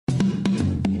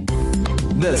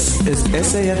This is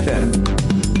SAFM.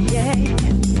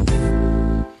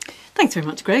 Thanks very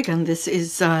much, Greg. And this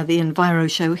is the Enviro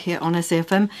Show here on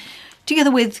SAFM. Together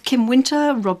with Kim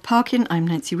Winter, Rob Parkin, I'm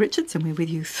Nancy Richards, and we're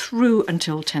with you through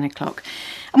until 10 o'clock.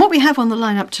 And what we have on the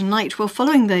lineup tonight, well,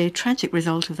 following the tragic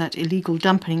result of that illegal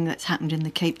dumping that's happened in the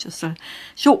Cape just a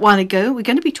short while ago, we're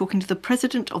going to be talking to the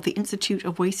president of the Institute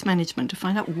of Waste Management to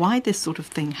find out why this sort of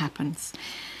thing happens.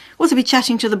 We'll also be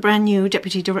chatting to the brand new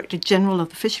Deputy Director General of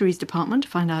the Fisheries Department to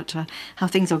find out how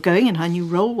things are going in her new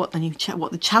role, what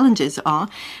the challenges are,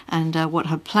 and what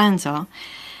her plans are.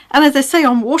 And as I say,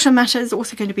 on water matters,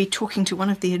 also going to be talking to one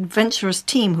of the adventurous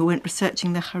team who went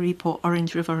researching the Haripo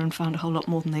Orange River and found a whole lot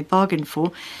more than they bargained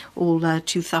for, all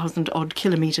 2,000 odd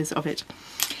kilometres of it.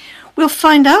 We'll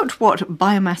find out what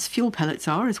biomass fuel pellets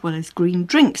are, as well as green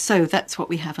drinks. So that's what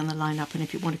we have on the lineup. And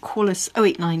if you want to call us,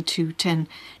 0892 10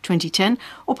 2010,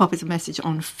 or pop us a message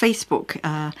on Facebook.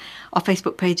 Our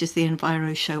Facebook page is The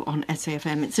Enviro Show on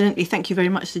SAFM. Incidentally, thank you very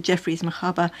much to Jeffries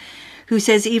Mahaba, who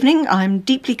says, "Evening, I'm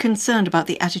deeply concerned about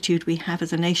the attitude we have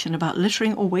as a nation about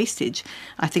littering or wastage.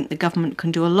 I think the government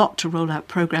can do a lot to roll out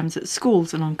programmes at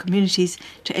schools and on communities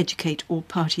to educate all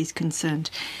parties concerned."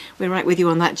 We're right with you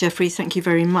on that, Jeffries. Thank you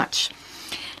very much.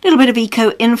 A little bit of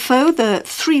eco-info. The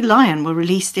 3 lion were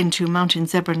released into Mountain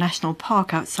Zebra National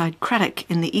Park outside Craddock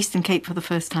in the Eastern Cape for the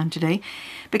first time today,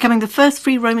 becoming the first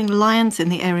free-roaming lions in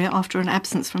the area after an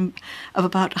absence of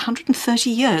about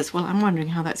 130 years. Well, I'm wondering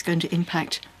how that's going to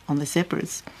impact on the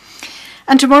zebras.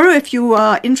 And tomorrow, if you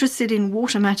are interested in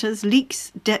water matters,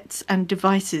 leaks, debts and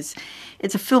devices,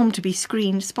 it's a film to be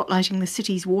screened spotlighting the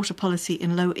city's water policy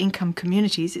in low-income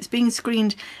communities. It's being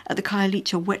screened at the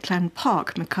Khayelitsha Wetland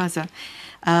Park, Makaza.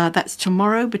 That's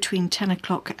tomorrow between 10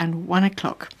 o'clock and 1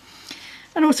 o'clock.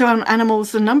 And also on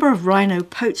animals, the number of rhino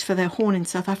poached for their horn in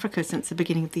South Africa since the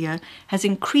beginning of the year has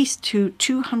increased to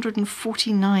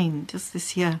 249 just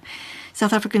this year.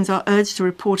 South Africans are urged to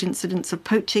report incidents of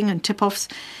poaching and tip-offs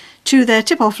to their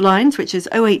tip-off lines, which is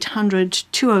 0800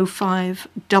 205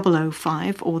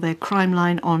 005, or their crime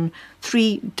line on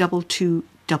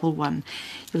 32211.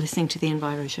 You're listening to The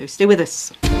Enviro Show. Stay with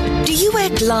us. Do you wear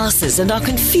glasses and are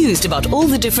confused about all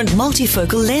the different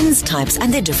multifocal lens types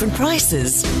and their different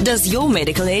prices? Does your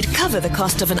medical aid cover the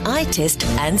cost of an eye test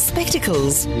and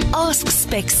spectacles? Ask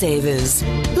Specsavers.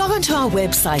 Log onto our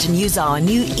website and use our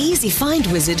new Easy Find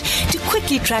wizard to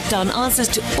quickly track down answers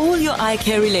to all your eye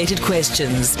care related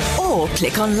questions. Or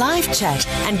click on live chat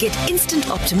and get instant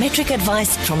optometric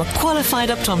advice from a qualified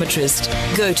optometrist.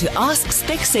 Go to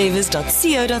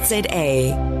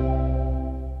askspecsavers.co.za.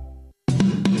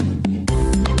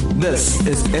 This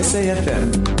is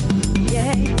SAFM.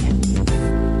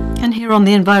 And here on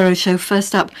the Enviro Show,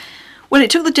 first up, well, it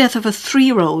took the death of a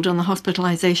 3-year-old and the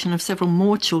hospitalisation of several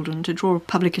more children to draw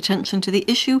public attention to the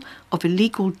issue of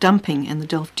illegal dumping in the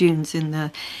Delft Dunes in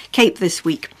the Cape this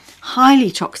week. Highly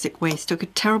toxic waste took a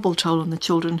terrible toll on the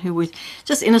children who were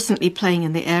just innocently playing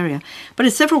in the area. But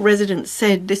as several residents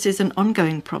said, this is an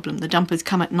ongoing problem. The dumpers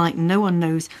come at night and no one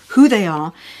knows who they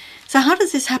are. So how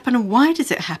does this happen and why does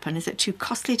it happen? Is it too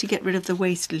costly to get rid of the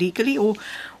waste legally, or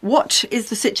what is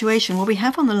the situation? Well, we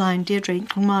have on the line Deirdre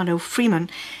Nxumalo Freeman.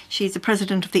 She's the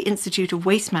president of the Institute of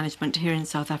Waste Management here in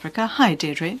South Africa. Hi,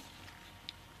 Deirdre.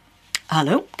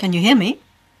 Hello, can you hear me?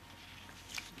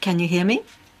 Can you hear me?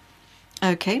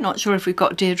 Okay, not sure if we've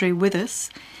got Deirdre with us.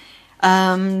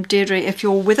 Deirdre, if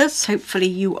you're with us, hopefully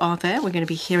you are there. We're going to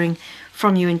be hearing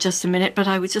from you in just a minute, but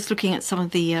I was just looking at some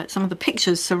of the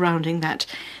pictures surrounding that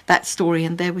story,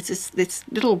 and there was this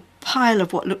little pile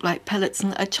of what looked like pellets,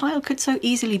 and a child could so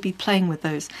easily be playing with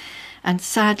those, and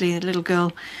sadly the little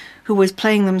girl who was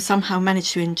playing them somehow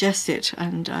managed to ingest it,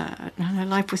 and her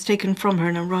life was taken from her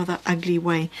in a rather ugly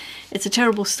way. It's a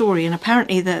terrible story, and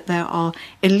apparently that there are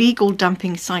illegal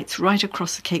dumping sites right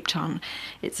across the Cape Town.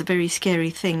 It's a very scary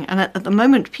thing, and at the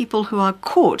moment people who are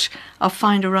caught are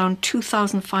fined around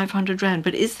 2,500 rand,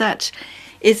 but is that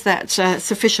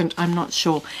sufficient? I'm not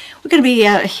sure. We're going to be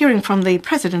hearing from the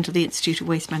president of the Institute of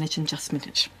Waste Management in just a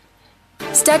minute.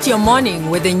 Start your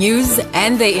morning with the news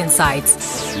and the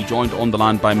insights. We're joined on the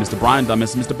line by Mr. Brian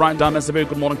Dames. Mr. Brian Dames, a very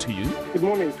good morning to you. Good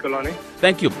morning, Kalani.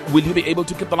 Thank you. Will you be able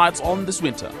to keep the lights on this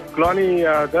winter? Kalani,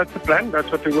 that's the plan.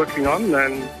 That's what we're working on.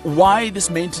 And why this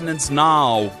maintenance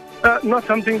now? Not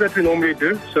something that we normally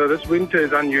do. So this winter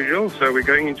is unusual. So we're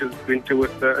going into this winter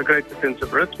with a greater sense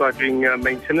of risk by doing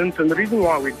maintenance. And the reason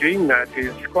why we're doing that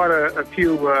is quite a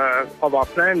few of our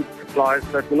planned supplies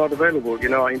that were not available. You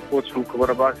know, our imports from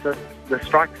Cahora Bassa, the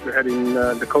strikes we had in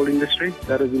the coal industry,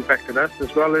 that has impacted us,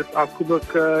 as well as our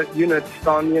Kubuk units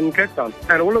down in Cape Town.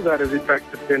 And all of that has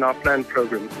impacted in our planned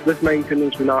program. This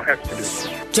maintenance we now have to do.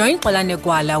 Join Xolani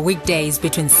Gwala weekdays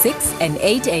between 6 and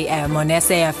 8 a.m. on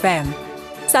SAFM,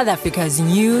 South Africa's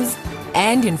news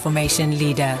and information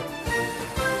leader.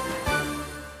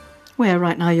 Where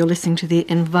right now you're listening to the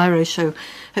Enviro Show.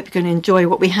 Hope you're going to enjoy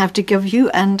what we have to give you.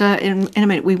 And in a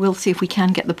minute, we will see if we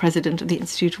can get the president of the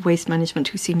Institute of Waste Management,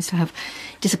 who seems to have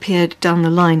disappeared down the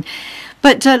line.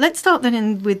 But let's start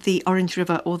then with the Orange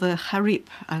River, or the Harip.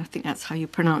 I think that's how you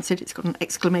pronounce it. It's got an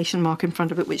exclamation mark in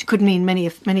front of it, which could mean many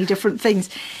different things.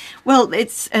 Well,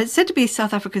 it's said to be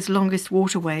South Africa's longest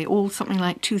waterway, all something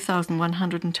like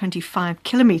 2,125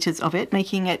 kilometres of it,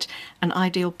 making it an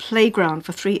ideal playground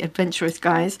for three adventurous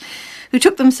guys who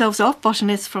took themselves off,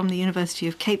 botanists from the University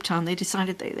of Cape Town. They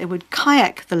decided they would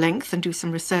kayak the length and do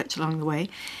some research along the way.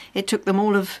 It took them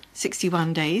all of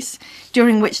 61 days,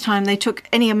 during which time they took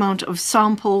any amount of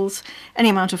samples, any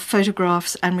amount of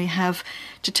photographs, and we have,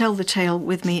 to tell the tale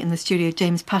with me in the studio,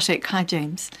 James Patek. Hi,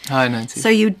 James. Hi, Nancy. So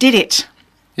you did it.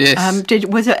 Yes.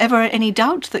 Was there ever any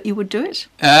doubt that you would do it?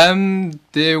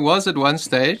 There was at one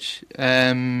stage.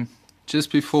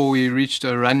 Just before we reached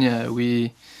Oranje,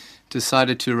 we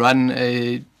decided to run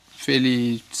a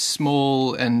fairly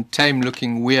small and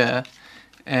tame-looking weir,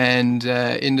 and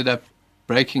ended up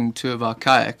breaking two of our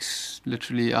kayaks.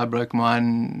 Literally, I broke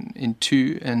mine in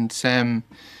two, and Sam,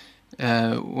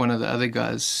 one of the other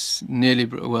guys,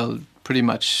 pretty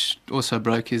much also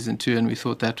broke his in two, and we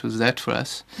thought that was that for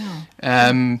us.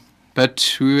 Oh.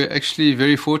 But we were actually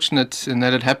very fortunate in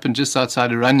that it happened just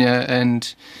outside Oranje,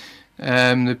 and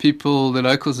the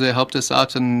locals there helped us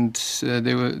out, and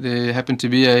there happened to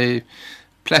be a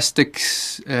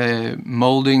plastics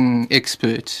molding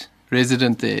expert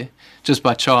resident there just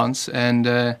by chance, and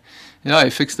he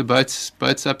fixed the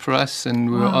boats up for us,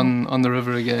 and we were on the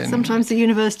river again. Sometimes the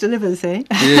universe delivers, eh?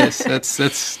 Yes,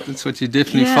 that's what you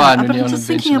definitely find when you're on an adventure. I'm just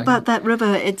thinking about that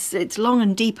river. It's long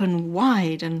and deep and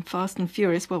wide and fast and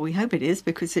furious. Well, we hope it is,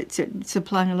 because it's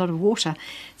supplying a lot of water.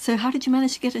 So how did you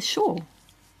manage to get ashore?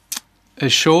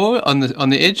 Ashore on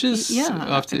the edges? Yeah,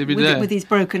 after every day with these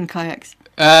broken kayaks.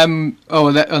 On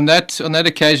that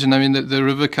occasion, I mean, the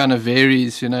river kind of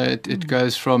varies. You know, it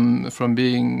goes from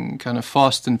being kind of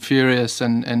fast and furious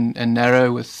and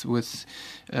narrow with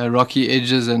rocky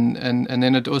edges, and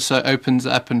then it also opens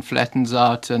up and flattens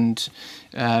out, and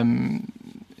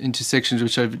intersections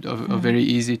which are very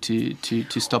easy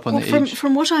to stop on the edge.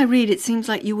 From what I read, it seems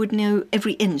like you would know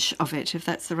every inch of it, if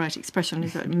that's the right expression,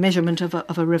 is a measurement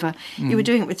of a river. You were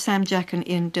doing it with Sam Jack and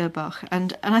Ian Durbach,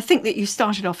 and I think that you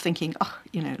started off thinking,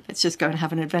 let's just go and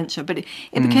have an adventure, but it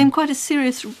became quite a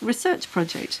serious research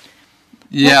project.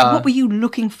 Yeah. What were you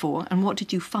looking for, and what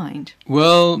did you find?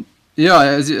 Well, yeah,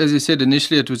 as you said,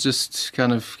 initially it was just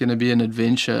kind of going to be an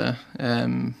adventure,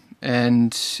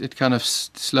 and it kind of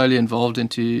slowly evolved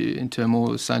into a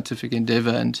more scientific endeavor.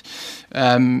 And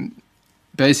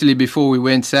basically, before we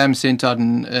went, Sam sent out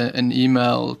an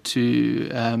email to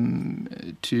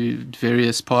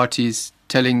various parties,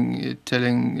 telling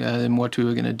them what we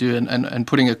were going to do, and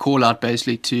putting a call out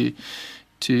basically to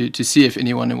see if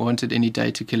anyone wanted any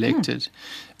data collected.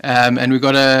 And we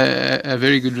got a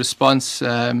very good response.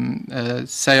 SAON,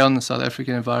 the South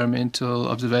African Environmental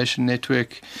Observation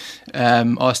Network,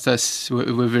 asked us,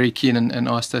 were very keen and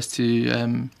asked us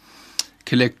to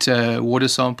collect water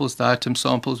samples, diatom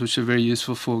samples, which are very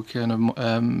useful for kind of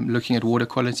looking at water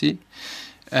quality.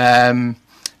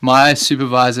 My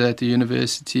supervisor at the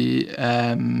university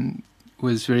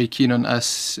was very keen on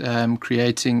us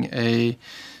creating a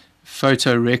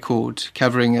photo record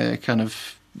covering a kind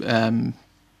of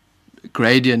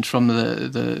gradient from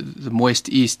the moist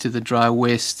east to the dry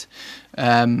west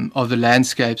of the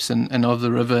landscapes and of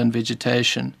the river and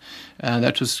vegetation.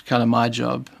 That was kind of my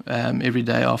job. Every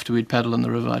day after we'd paddle on the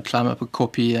river, I'd climb up a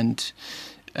koppie and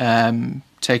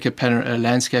take a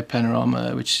landscape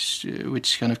panorama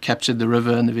which kind of captured the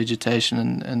river and the vegetation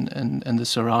and the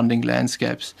surrounding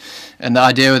landscapes. And the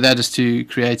idea with that is to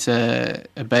create a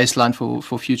baseline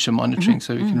for future monitoring,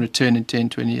 so we can return in 10,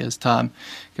 20 years' time,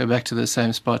 go back to the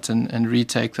same spot and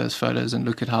retake those photos and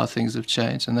look at how things have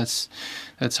changed. And that's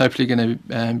hopefully going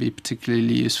to be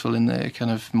particularly useful in the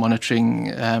kind of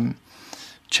monitoring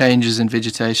changes in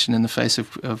vegetation in the face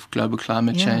of global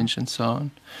climate change and so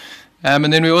on.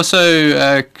 And then we also,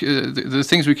 the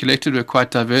things we collected were quite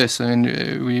diverse. I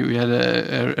mean, we had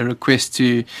a request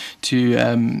to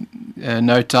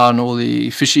note down all the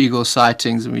fish eagle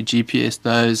sightings, and we GPSed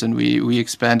those, and we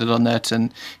expanded on that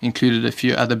and included a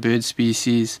few other bird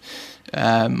species.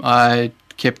 I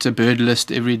kept a bird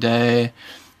list every day,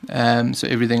 so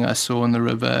everything I saw on the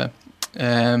river.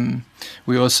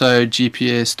 We also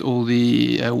GPSed all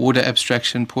the water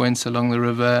abstraction points along the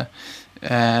river.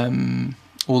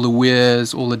 All the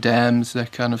weirs, all the dams,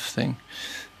 that kind of thing.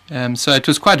 So it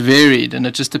was quite varied, and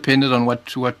it just depended on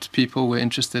what people were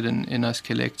interested in us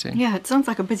collecting. Yeah, it sounds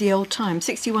like a busy old time.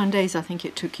 61 days, I think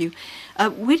it took you.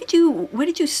 Where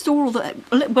did you store all the?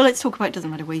 Well, let's talk about. It doesn't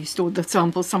matter where you stored the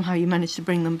samples. Somehow you managed to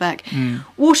bring them back.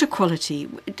 Water quality.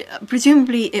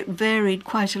 Presumably, it varied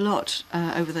quite a lot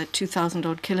over the 2,000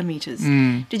 odd kilometres.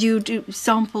 Did you do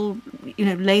sample?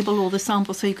 Label all the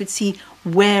samples so you could see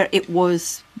where it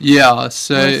was? Yeah.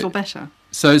 So worse or better.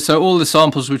 So all the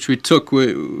samples which we took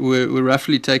were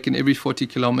roughly taken every 40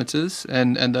 kilometers,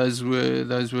 and those were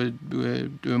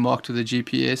marked with a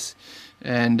GPS,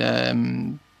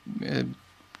 and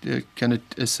kind of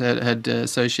had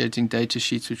associating data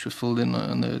sheets which were filled in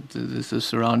on the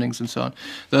surroundings and so on.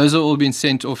 Those are all been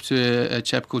sent off to a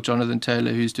chap called Jonathan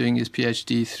Taylor, who's doing his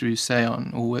PhD through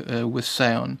SAON or with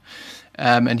SAON.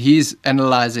 And he's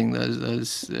analysing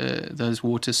those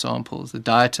water samples, the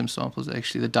diatom samples.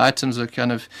 Actually, the diatoms are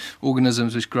kind of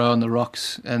organisms which grow on the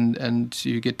rocks, and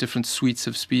you get different suites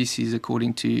of species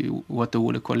according to what the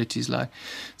water quality is like.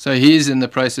 So he's in the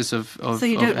process of. So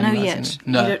you don't know yet.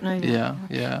 No. You don't know yet.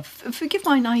 Yeah. Forgive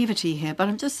my naivety here, but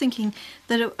I'm just thinking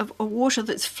that a water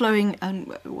that's flowing,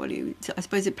 and I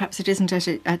suppose perhaps it isn't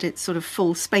at its sort of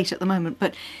full spate at the moment,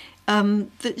 but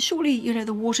that surely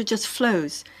the water just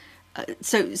flows.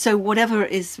 So whatever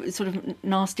is sort of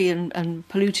nasty and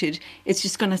polluted, it's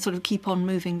just going to sort of keep on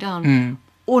moving down,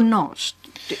 or not.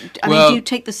 I mean, do you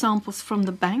take the samples from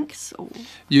the banks, or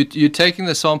you're taking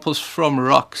the samples from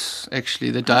rocks?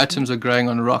 Actually, the diatoms are growing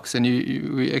on rocks, and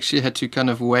we actually had to kind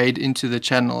of wade into the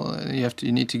channel.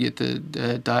 You need to get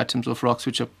the diatoms off rocks,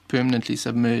 which are permanently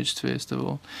submerged first of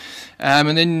all,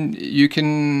 and then you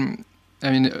can. I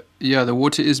mean, the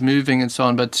water is moving and so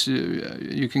on, but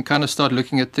you can kind of start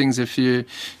looking at things if you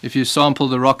sample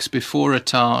the rocks before a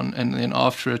town and then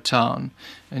after a town,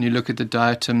 and you look at the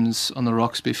diatoms on the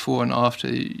rocks before and after,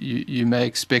 you may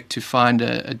expect to find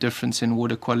a difference in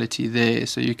water quality there.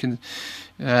 So you can,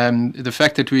 the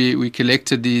fact that we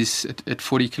collected these at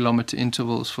 40-kilometer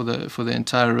intervals for the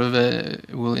entire river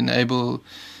will enable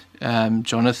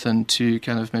Jonathan to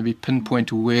kind of maybe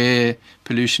pinpoint where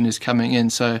pollution is coming in.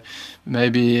 So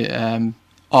maybe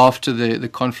after the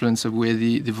confluence of where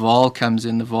the Vaal comes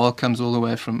in, the Vaal comes all the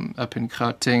way from up in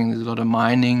Gauteng. There's a lot of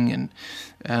mining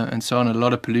and so on, a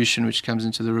lot of pollution which comes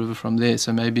into the river from there.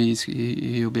 So maybe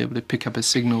he'll be able to pick up a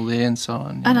signal there and so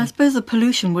on. And I suppose the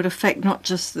pollution would affect not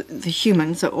just the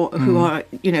humans who are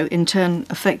in turn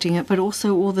affecting it, but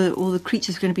also all the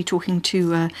creatures going to be talking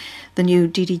to the new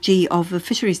DDG of the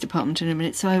Fisheries Department in a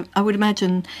minute. So I would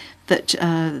imagine that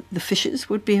the fishes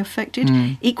would be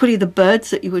affected. Equally, the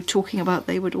birds that you were talking about,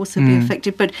 they would also be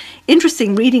affected. But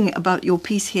interesting reading about your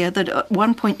piece here that at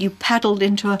one point you paddled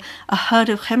into a herd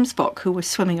of gemsbok who were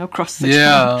swimming across the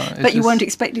channel. But you weren't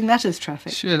expecting that as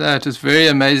traffic. Sure, it was very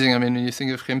amazing. I mean, when you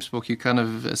think of gemsbok, you kind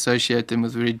of associate them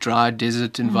with very dry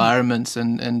desert environments.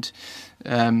 And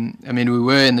I mean, we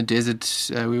were in the desert.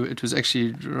 It was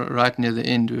actually right near the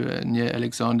end. We were near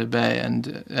Alexander Bay,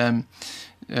 and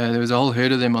there was a whole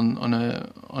herd of them on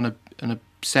a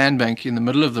sandbank in the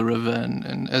middle of the river,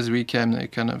 and as we came, they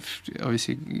kind of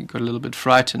obviously got a little bit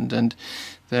frightened, and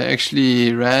they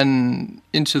actually ran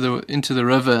into the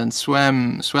river and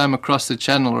swam across the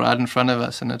channel right in front of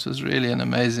us, and it was really an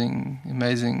amazing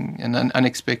and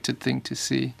unexpected thing to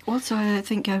see. Also, I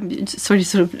think sorry to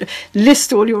sort of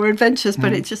list all your adventures,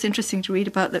 but it's just interesting to read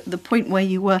about the point where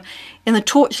you were in the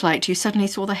torchlight. You suddenly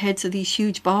saw the heads of these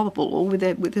huge barbel, all with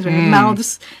their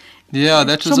mouths. Yeah,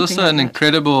 that was also an that.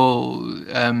 Incredible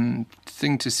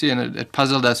thing to see, and it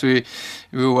puzzled us. We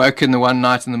were woken the one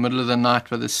night in the middle of the night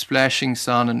by this splashing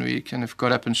sound, and we kind of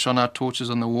got up and shone our torches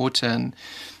on the water, and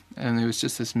there was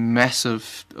just this mass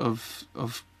of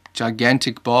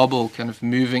gigantic barbel kind of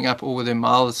moving up, all with their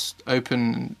mouths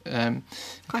open,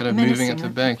 kind of moving up the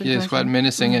bank. Yeah, it's quite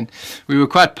menacing. And we were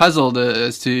quite puzzled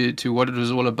as to what it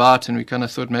was all about, and we kind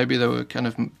of thought maybe they were kind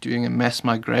of doing a mass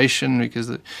migration because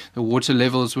the water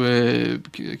levels were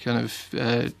kind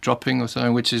of dropping or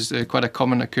something, which is quite a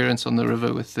common occurrence on the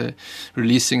river with the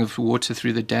releasing of water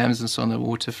through the dams and so on. The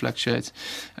water fluctuates.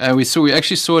 We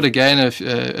actually saw it again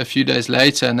a few days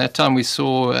later, and that time we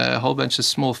saw a whole bunch of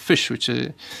small fish which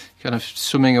are kind of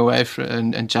swimming away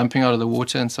and jumping out of the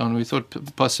water and so on. We thought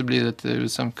possibly that there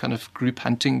was some kind of group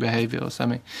hunting behavior or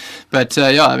something. But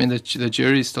I mean, the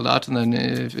jury's still out, and then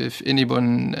if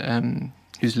anyone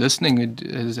who's listening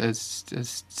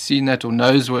has seen that or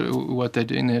knows what they're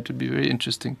doing there, it would be very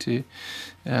interesting to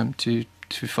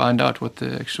find out what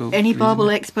the actual... Any barbel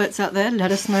experts out there,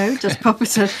 let us know. Just pop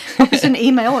us an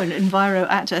email on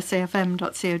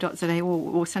enviro@safm.co.za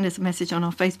or send us a message on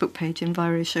our Facebook page,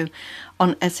 Enviro Show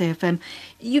on SAFM.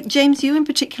 James, you in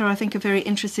particular, I think, are very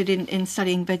interested in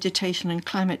studying vegetation and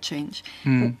climate change.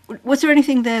 Was there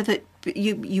anything there that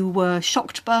you were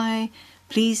shocked by,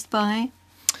 pleased by?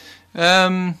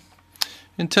 In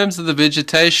terms of the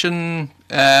vegetation...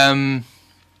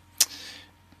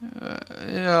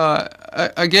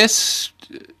 I guess.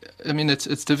 I mean,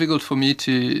 it's difficult for me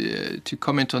to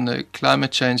comment on the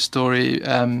climate change story.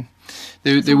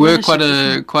 There were quite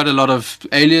a lot of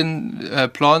alien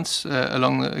plants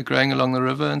growing along the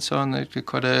river and so on. They're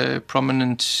quite a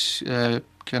prominent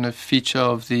kind of feature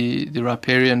of the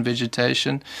riparian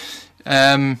vegetation.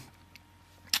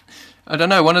 I don't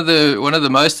know. One of the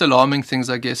most alarming things,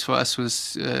 I guess, for us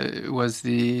was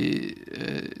the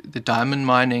diamond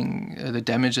mining, the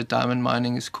damage that diamond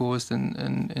mining has caused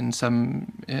in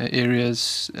some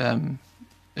areas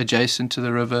adjacent to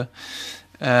the river,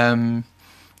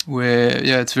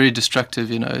 where it's very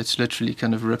destructive. It's literally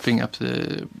kind of ripping up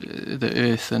the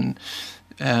earth, and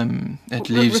it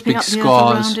leaves big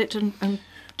scars around it and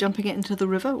dumping it into the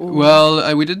river? Or?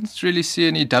 Well, we didn't really see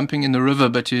any dumping in the river,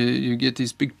 but you get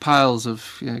these big piles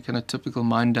of kind of typical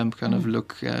mine dump kind of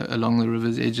look along the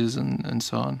river's edges and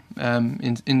so on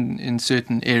in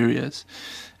certain areas.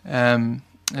 And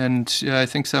I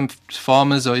think some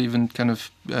farmers are even kind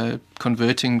of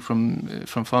converting from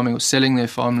farming or selling their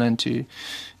farmland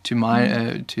to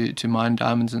mine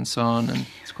diamonds and so on, and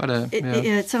it's quite a.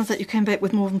 It sounds like you came back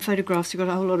with more than photographs. You've got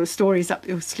a whole lot of stories up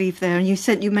your sleeve there, and you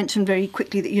mentioned very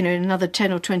quickly that in another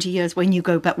 10 or 20 years when you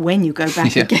go back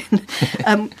again,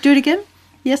 do it again?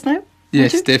 Yes, no?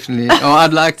 Yes, definitely. Oh,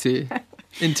 I'd like to.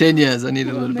 In 10 years, I need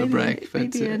a little bit of a break.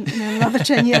 Maybe in another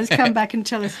 10 years, come back and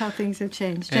tell us how things have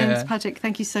changed. James Patrick,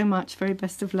 thank you so much. Very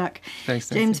best of luck. Thanks,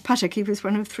 James Patrick, he was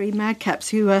one of 3 madcaps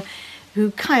who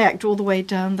kayaked all the way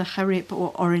down the Harip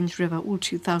or Orange River, all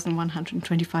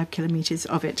 2,125 kilometres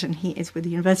of it, and he is with the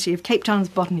University of Cape Town's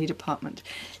Botany Department.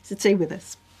 So stay with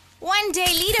us. One Day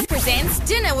Leader presents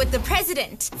Dinner with the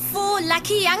President. 4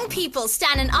 lucky young people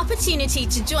stand an opportunity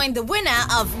to join the winner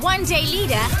of One Day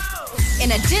Leader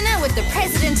in a dinner with the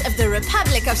President of the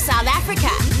Republic of South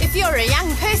Africa. If you're a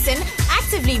young person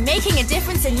actively making a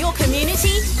difference in your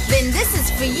community, then this is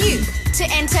for you. To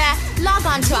enter, log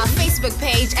on to our Facebook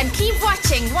page and keep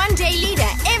watching One Day Leader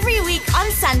every week on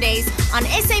Sundays on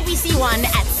SABC1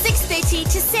 at 6:30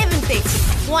 to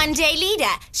 7:30. One Day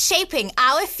Leader, shaping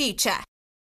our future.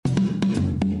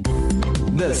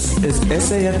 This is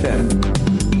SAFM.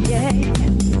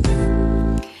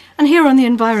 And here on the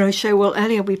Enviro Show, well,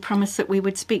 earlier we promised that we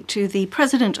would speak to the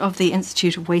president of the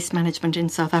Institute of Waste Management in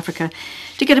South Africa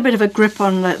to get a bit of a grip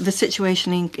on the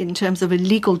situation in terms of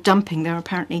illegal dumping. There are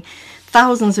apparently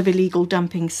thousands of illegal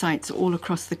dumping sites all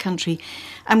across the country.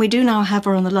 And we do now have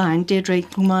her on the line, Deirdre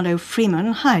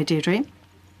Khumalo-Freeman. Hi, Deirdre.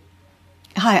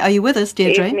 Hi, are you with us,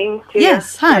 Deirdre? Good evening to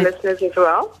yes, hi. listeners as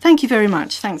well. Thank you very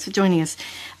much. Thanks for joining us.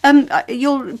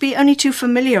 You'll be only too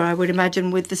familiar, I would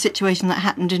imagine, with the situation that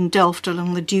happened in Delft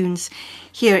along the dunes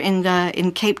here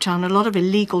in Cape Town. A lot of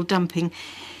illegal dumping.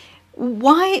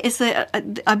 Why is there?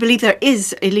 I believe there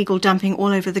is illegal dumping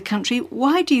all over the country.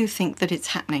 Why do you think that it's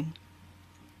happening?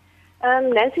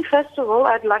 Nancy, first of all,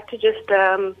 I'd like to just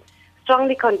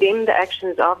strongly condemn the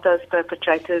actions of those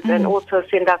perpetrators and also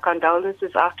send our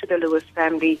condolences out to the Lewis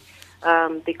family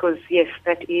because, yes,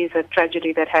 that is a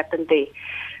tragedy that happened there.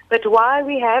 But why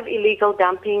we have illegal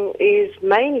dumping is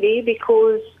mainly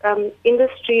because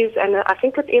industries, and I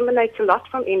think it emanates a lot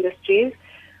from industries,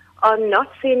 are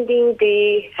not sending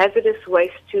the hazardous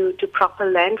waste to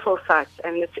proper landfill sites,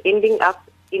 and it's ending up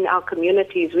in our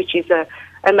communities, which is a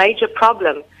major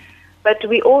problem. But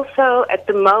we also, at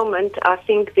the moment, I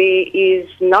think there is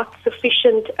not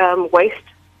sufficient waste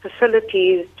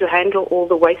facilities to handle all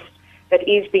the waste that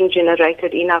is being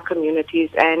generated in our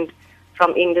communities and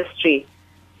from industry.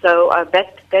 So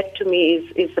that to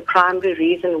me is the primary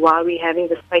reason why we're having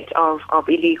the state of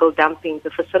illegal dumping.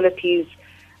 The facilities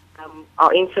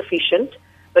are insufficient,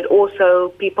 but also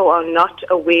people are not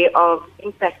aware of the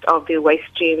impact of their waste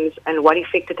streams and what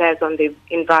effect it has on the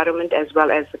environment as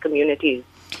well as the communities.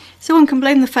 So one can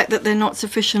blame the fact that they're not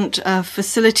sufficient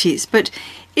facilities, but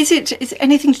is it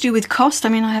anything to do with cost? I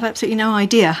mean, I have absolutely no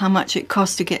idea how much it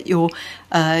costs to get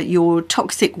your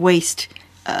toxic waste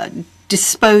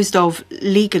disposed of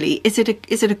legally, is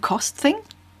it a cost thing?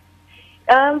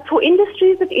 For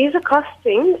industries, it is a cost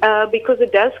thing because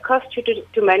it does cost you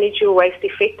to manage your waste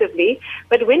effectively.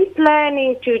 But when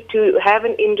planning to have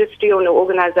an industry or an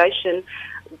organization,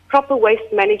 proper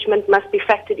waste management must be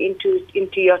factored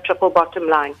into your triple bottom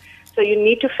line. So you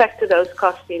need to factor those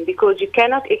costs in because you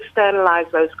cannot externalize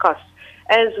those costs.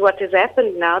 As what has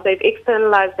happened now, they've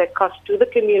externalized that cost to the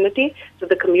community, so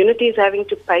the community is having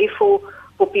to pay for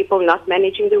people not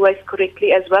managing the waste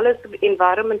correctly, as well as the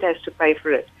environment has to pay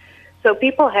for it. So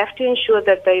people have to ensure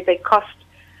that they cost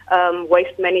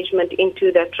waste management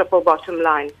into that triple bottom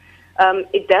line.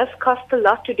 It does cost a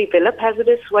lot to develop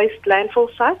hazardous waste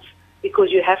landfill sites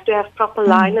because you have to have proper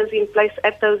liners in place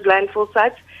at those landfill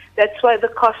sites. That's why the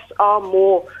costs are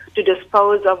more to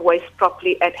dispose of waste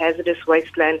properly at hazardous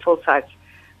waste landfill sites.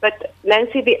 But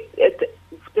Nancy,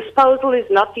 disposal is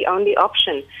not the only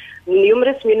option.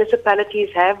 Numerous municipalities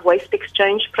have waste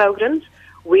exchange programs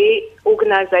where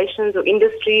organizations or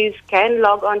industries can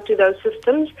log onto those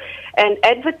systems and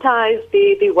advertise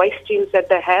the waste streams that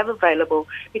they have available,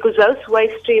 because those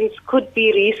waste streams could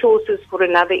be resources for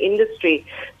another industry.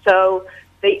 So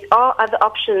there are other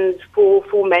options for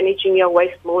managing your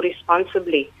waste more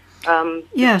responsibly.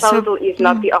 Disposal is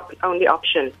not the only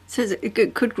option. So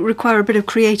it could require a bit of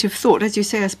creative thought, as you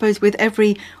say, I suppose, with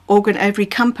every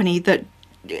company that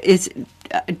is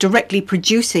directly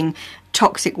producing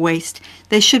toxic waste.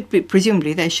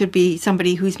 Presumably there should be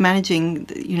somebody who's managing,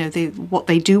 what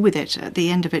they do with it at the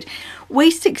end of it.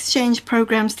 Waste exchange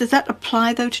programs, does that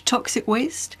apply though to toxic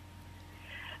waste?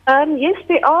 Yes,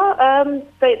 they are.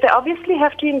 They obviously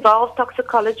have to involve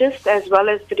toxicologists as well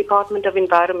as the Department of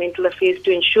Environmental Affairs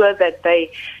to ensure that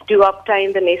they do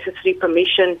obtain the necessary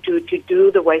permission to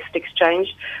do the waste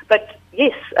exchange. But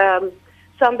yes,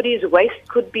 somebody's waste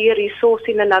could be a resource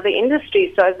in another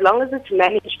industry. So as long as it's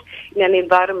managed in an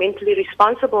environmentally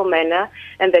responsible manner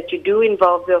and that you do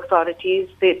involve the authorities,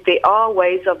 there are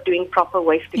ways of doing proper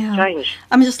waste exchange.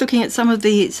 I'm just looking at some of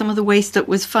the waste that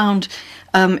was found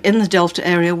in the Delta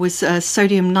area was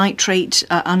sodium nitrate,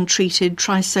 untreated,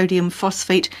 trisodium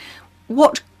phosphate.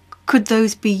 What could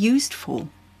those be used for?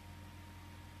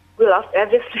 We'll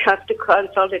obviously have to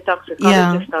consult a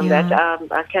toxicologist on that.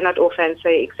 I cannot offhand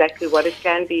say exactly what it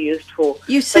can be used for.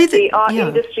 You say but there are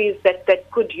industries that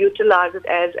could utilize it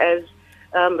as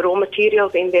raw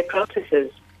materials in their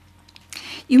processes.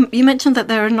 You mentioned that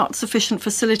there are not sufficient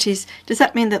facilities. Does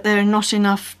that mean that there are not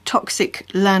enough toxic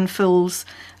landfills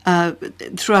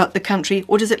throughout the country,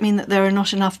 or does it mean that there are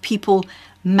not enough people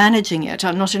managing it,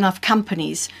 or not enough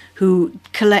companies who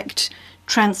collect,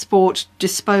 transport,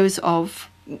 dispose of?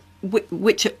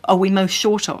 Which are we most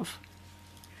short of?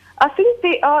 I think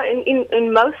they are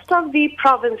in most of the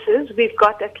provinces. We've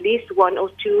got at least one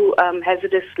or two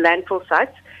hazardous landfill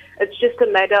sites. It's just a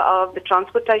matter of the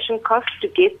transportation costs to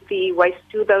get the waste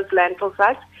to those landfill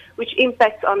sites, which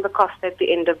impacts on the cost at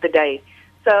the end of the day.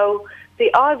 So there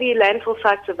are the landfill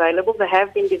sites available. They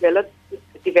have been developed.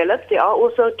 There are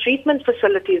also treatment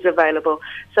facilities available.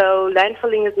 So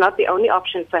landfilling is not the only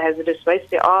option for hazardous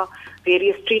waste. There are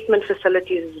various treatment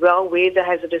facilities as well where the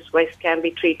hazardous waste can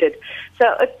be treated.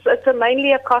 So it's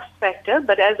mainly a cost factor,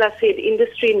 but as I said,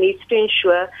 industry needs to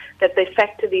ensure that they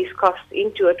factor these costs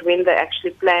into it when they're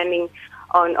actually planning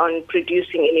on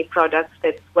producing any products,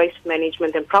 that waste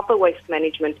management and proper waste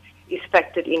management is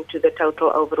factored into the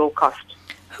total overall cost.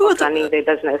 Running their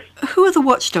business. Who are the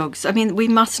watchdogs? I mean, we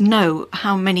must know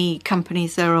how many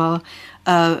companies there are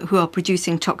who are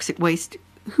producing toxic waste.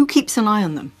 Who keeps an eye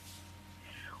on them?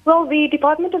 Well, the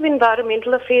Department of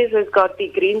Environmental Affairs has got the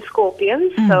Green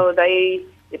Scorpions, so they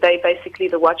basically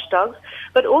the watchdogs.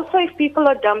 But also, if people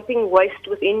are dumping waste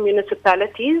within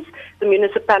municipalities, the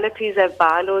municipalities have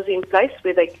bylaws in place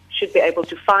where they should be able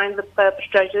to find the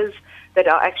perpetrators that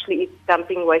are actually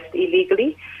dumping waste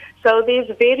illegally. So there's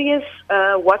various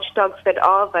watchdogs that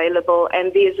are available,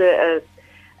 and there's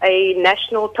a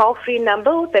national toll-free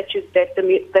number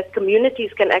that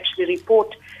communities can actually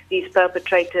report these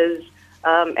perpetrators,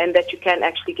 and that you can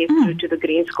actually get through to the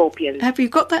Green Scorpions. Have you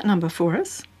got that number for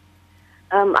us?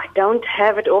 I don't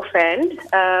have it offhand,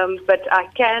 but I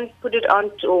can put it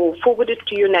on or forward it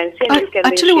to you, Nancy, and you can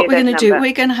I'll tell you what we're going to do. number.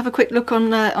 We're going to have a quick look on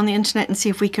the internet and see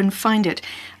if we can find it.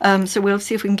 So we'll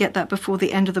see if we can get that before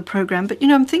the end of the programme. But,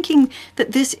 I'm thinking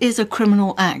that this is a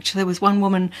criminal act. There was one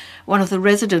woman, one of the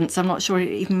residents, I'm not sure it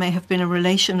even may have been a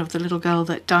relation of the little girl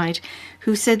that died,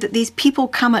 who said that these people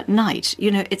come at night.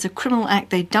 It's a criminal act.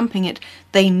 They're dumping it.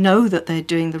 They know that they're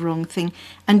doing the wrong thing.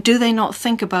 And do they not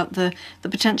think about the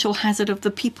potential hazard of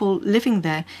the people living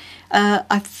there?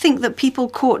 I think that people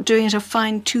caught doing it are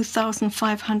fined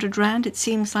 2,500 Rand. It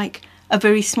seems like a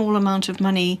very small amount of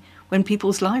money when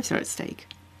people's lives are at stake.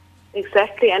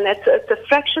 Exactly, and it's a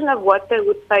fraction of what they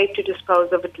would pay to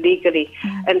dispose of it legally,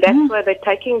 and that's why they're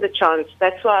taking the chance.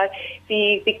 That's why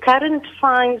the current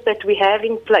fines that we have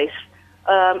in place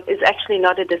is actually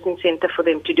not a disincentive for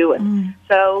them to do it.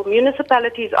 So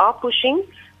municipalities are pushing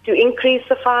to increase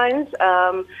the fines.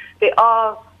 There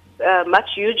are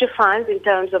much huger fines in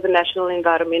terms of the National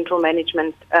Environmental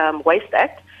Management Waste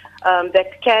Act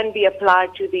that can be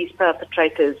applied to these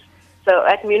perpetrators. So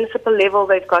at municipal level,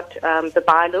 they've got the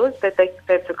bylaws that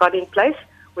they've got in place,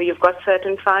 where you've got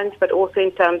certain fines, but also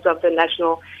in terms of the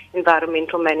National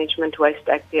Environmental Management Waste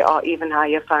Act, there are even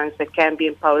higher fines that can be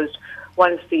imposed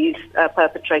once these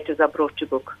perpetrators are brought to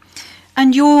book.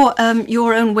 And your own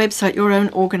website, your own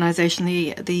organisation,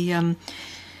 the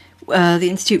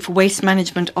Institute for Waste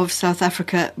Management of South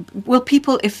Africa, will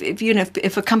people, if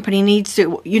a company needs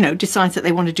to, decides that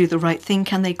they want to do the right thing,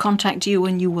 can they contact you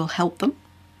and you will help them?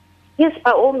 Yes,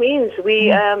 by all means. We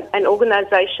an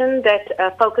organisation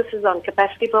that focuses on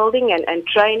capacity building and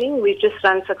training. We've just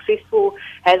run successful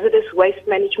hazardous waste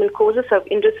management courses. So if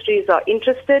industries are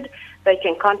interested, they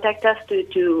can contact us to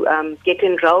get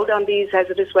enrolled on these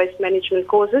hazardous waste management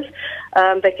courses.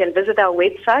 They can visit our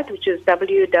website, which is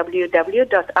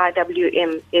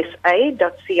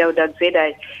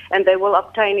www.iwmsa.co.za, and they will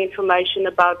obtain information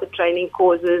about the training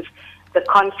courses, the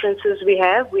conferences we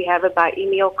have. We have a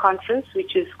biennial conference,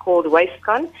 which is called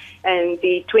WasteCon, and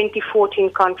the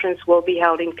 2014 conference will be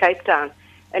held in Cape Town.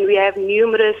 And we have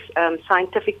numerous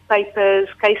scientific papers,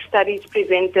 case studies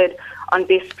presented on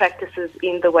best practices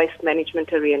in the waste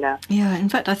management arena. Yeah, in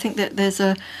fact, I think that there's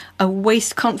a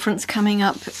waste conference coming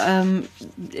up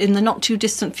in the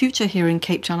not-too-distant future here in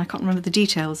Cape Town. I can't remember the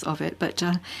details of it, but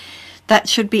that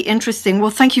should be interesting. Well,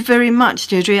 thank you very much,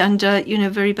 Deirdre, and,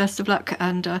 very best of luck.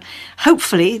 And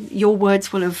hopefully your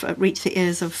words will have reached the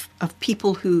ears of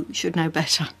people who should know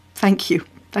better. Thank you.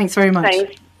 Thanks very much.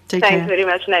 Thanks. Thanks very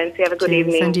much, Nancy. Have a good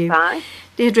evening. Bye.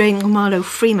 Deirdre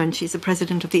Nxumalo-Freeman, she's the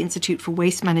president of the Institute for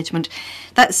Waste Management.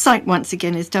 That site, once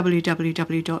again, is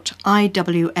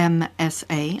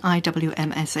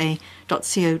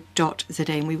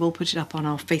www.iwmsa.co.za, and we will put it up on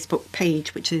our Facebook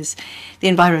page, which is The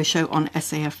Enviro Show on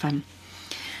SAFM.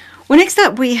 Well, next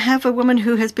up, we have a woman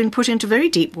who has been put into very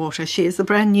deep water. She is the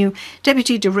brand new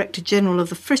Deputy Director General of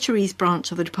the Fisheries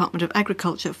Branch of the Department of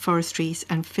Agriculture, Forestries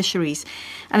and Fisheries.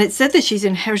 And it's said that she's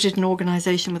inherited an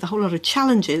organisation with a whole lot of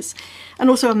challenges and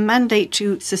also a mandate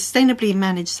to sustainably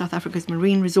manage South Africa's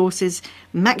marine resources,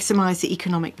 maximise the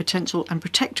economic potential and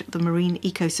protect the marine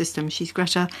ecosystem. She's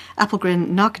Greta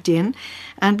Appelgren-Nakdien,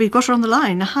 and we've got her on the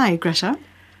line. Hi, Greta.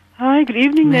 Hi, good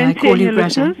evening, Nancy. May I call you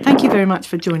Greta? Thank you very much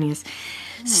for joining us.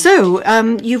 So,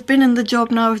 you've been in the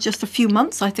job now just a few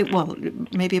months, I think,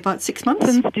 maybe about 6 months?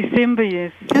 Since December,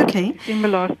 yes. Okay. December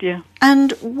last year.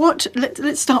 And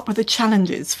let's start with the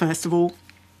challenges, first of all.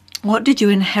 What did you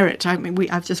inherit? I mean,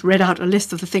 I've just read out a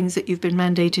list of the things that you've been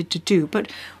mandated to do,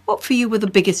 but what for you were the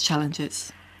biggest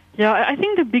challenges? Yeah, I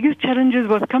think the biggest challenges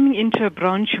was coming into a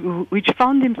branch which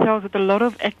found themselves with a lot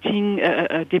of acting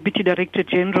deputy director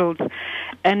generals,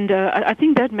 and I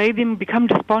think that made them become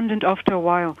despondent after a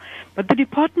while. But the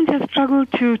department has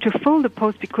struggled to fill the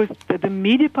post because the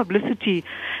media publicity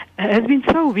has been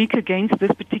so weak against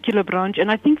this particular branch, and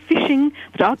I think fishing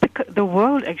throughout the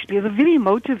world actually is a very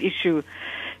emotive issue.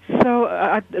 So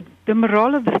the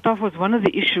morale of the staff was one of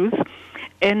the issues.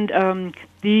 And our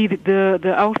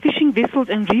fishing vessels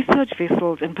and research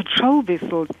vessels and patrol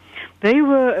vessels, they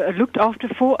were looked after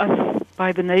for us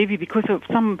by the Navy because of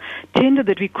some tender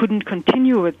that we couldn't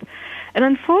continue with. And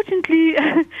unfortunately,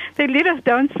 they let us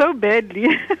down so badly.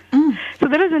 So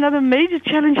that is another major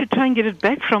challenge to try and get it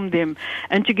back from them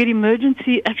and to get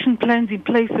emergency action plans in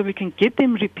place so we can get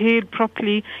them repaired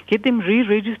properly, get them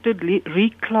re-registered,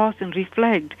 reclassed and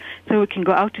reflagged so we can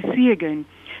go out to sea again.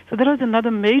 So that was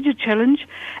another major challenge.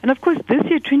 And of course, this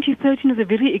year, 2013, is a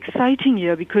very exciting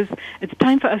year because it's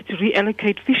time for us to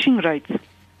reallocate fishing rights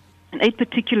in 8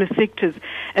 particular sectors.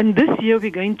 And this year, we're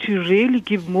going to really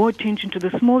give more attention to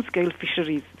the small-scale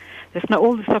fisheries. There's now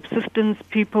all the subsistence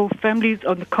people, families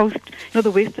on the coast.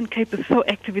 The Western Cape is so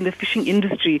active in the fishing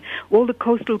industry, all the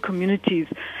coastal communities.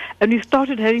 And we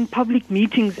started having public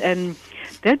meetings, and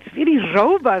that's very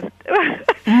robust.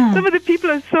 Some of the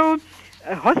people are so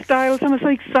hostile, some are so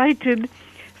excited.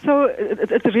 So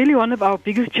it's really one of our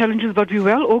biggest challenges, but we're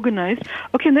well organized.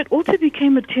 Okay, and that also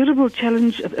became a terrible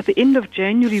challenge at the end of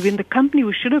January when the company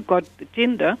who should have got the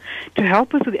tender to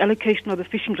help us with the allocation of the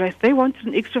fishing rights, they wanted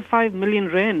an extra 5 million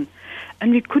rand.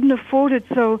 And we couldn't afford it,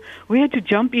 so we had to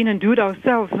jump in and do it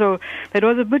ourselves. So that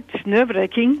was a bit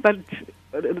nerve-wracking, but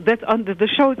that's the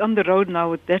show's on the road now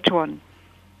with that one.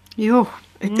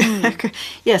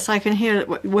 Yes, I can hear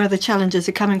where the challenges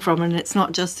are coming from, and it's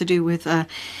not just to do with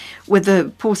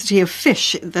the paucity of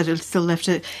fish that are still left.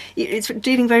 It's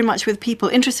dealing very much with people.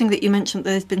 Interesting that you mentioned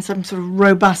there's been some sort of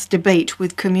robust debate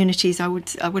with communities. I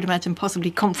would imagine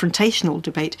possibly confrontational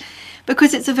debate,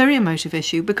 because it's a very emotive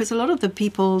issue. Because a lot of the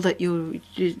people that you're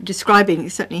describing,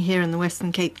 certainly here in the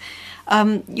Western Cape,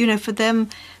 for them,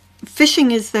 fishing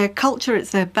is their culture,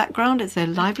 it's their background, it's their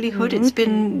livelihood. It's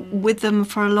been with them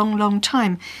for a long, long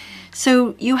time.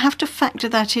 So you have to factor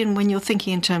that in when you're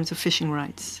thinking in terms of fishing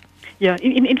rights. Yeah,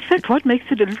 in fact, what makes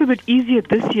it a little bit easier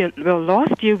this year, well,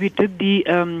 last year we did the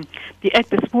Act,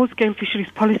 the Small-Scale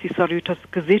Fisheries Policy, it was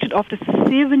gazetted after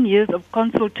 7 years of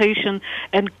consultation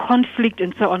and conflict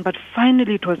and so on, but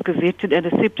finally it was gazetted and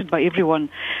accepted by everyone.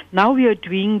 Now we are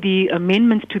doing the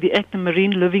amendments to the Act, the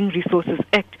Marine Living Resources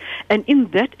Act, and in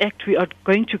that Act we are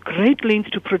going to great lengths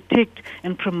to protect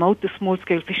and promote the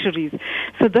small-scale fisheries.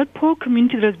 So that poor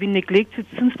community that has been neglected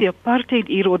since the apartheid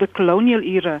era or the colonial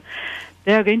era,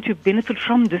 they are going to benefit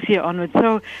from this year onwards.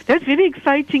 So that's very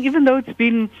exciting, even though it's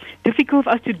been difficult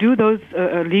for us to do those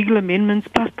legal amendments,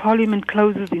 plus Parliament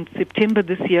closes in September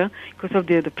this year because of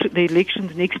the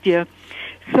elections next year.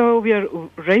 So we are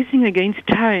racing against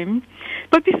time.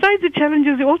 But besides the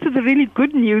challenges, also the really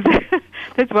good news.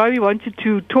 That's why we wanted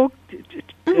to talk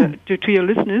to your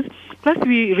listeners. Plus,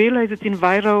 we realize it's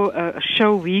Enviro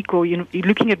Show Week, or you're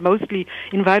looking at mostly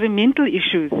environmental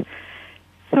issues.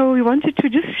 So we wanted to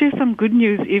just share some good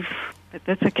news, if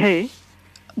that's okay.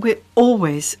 We're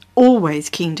always, always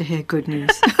keen to hear good news.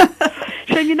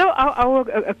 Shane,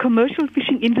 our commercial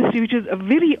fishing industry, which is a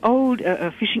very old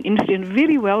fishing industry and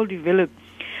very well developed,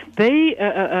 they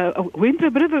went through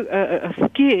a bit of a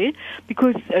scare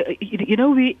because,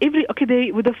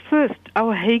 they were the first,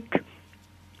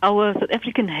 our South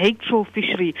African hake trawl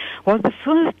fishery was the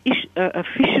first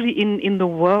fishery in the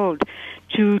world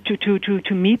to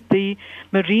meet the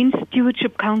Marine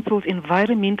Stewardship Council's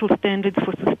environmental standards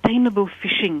for sustainable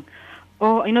fishing.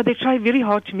 They try very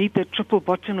hard to meet the triple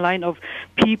bottom line of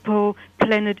people,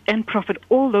 planet, and profit.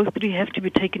 All those three have to be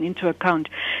taken into account.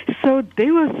 So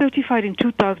they were certified in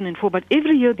 2004, but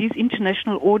every year these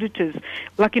international auditors,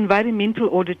 like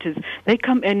environmental auditors, they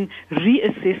come and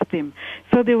reassess them.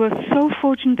 So they were so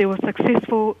fortunate, they were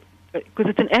successful, because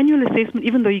it's an annual assessment,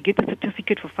 even though you get the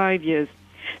certificate for 5 years.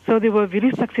 So they were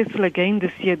very successful again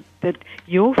this year, that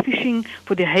your fishing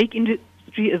for the hake industry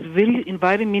is very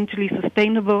environmentally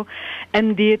sustainable,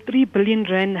 and their 3 billion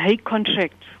rand hake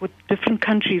contract with different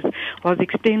countries was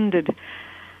extended.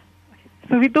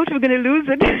 So we thought we were going to lose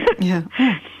it. Yeah.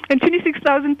 And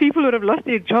 26,000 people would have lost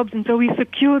their jobs, and so we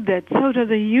secured that. So it was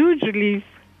a huge relief.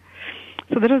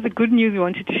 So that was the good news we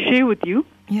wanted to share with you.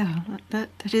 Yeah, that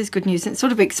is good news. It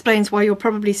sort of explains why you're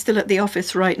probably still at the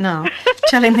office right now,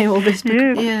 telling me all this.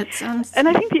 Yes. Yeah, it sounds. And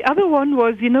I think the other one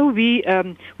was,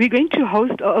 we're going to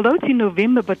host, although it's in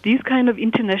November, but these kind of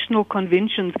international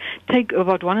conventions take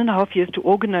about 1.5 years to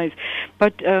organize.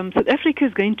 But South Africa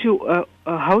is going to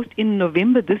host in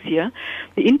November this year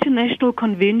the International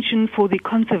Convention for the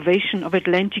Conservation of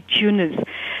Atlantic Tunas.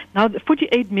 Now, the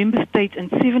 48 member states and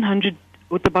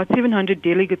with about 700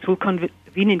 delegates will convene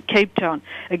in Cape Town.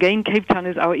 Again, Cape Town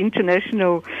is our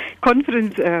international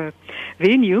conference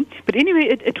venue. But anyway,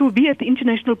 it will be at the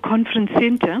International Conference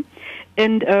Center.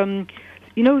 And,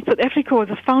 South Africa was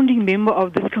a founding member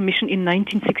of this commission in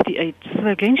 1968. So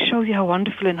again, shows you how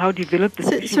wonderful and how developed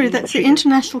this is. Sorry, that's the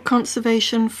International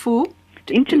Conservation for?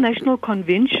 The International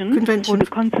Convention for the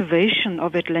Conservation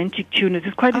of Atlantic Tunas.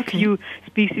 There's quite a few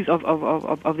species of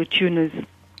the tunas.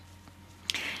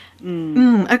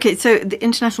 Okay, so the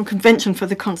International Convention for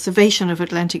the Conservation of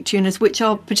Atlantic Tunas, which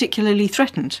are particularly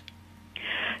threatened.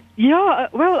 Yeah,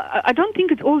 well, I don't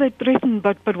think it's all that threatened,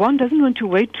 but one doesn't want to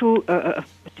wait till a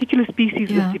particular species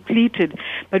is depleted,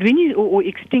 but or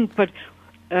extinct. But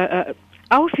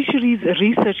our fisheries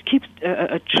research keeps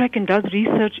a track and does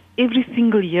research every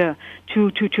single year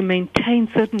to maintain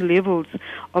certain levels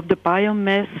of the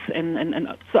biomass, and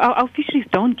so our fisheries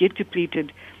don't get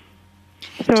depleted.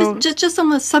 So just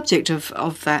on the subject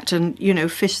of that, and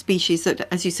fish species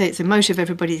that, as you say, it's emotive.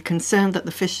 Everybody's concerned that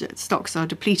the fish stocks are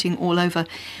depleting all over.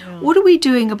 Yeah. What are we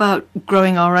doing about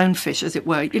growing our own fish, as it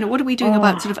were? What are we doing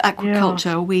about sort of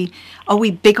aquaculture? Yeah. Are we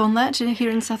big on that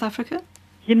here in South Africa?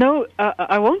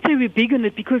 I won't say we're big on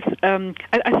it because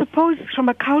I suppose from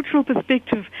a cultural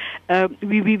perspective,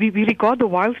 we regard the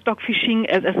wild stock fishing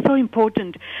as so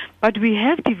important. But we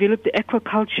have developed the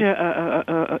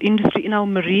aquaculture industry in our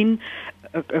marine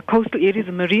coastal areas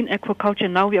and marine aquaculture.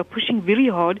 Now we are pushing very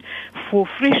hard for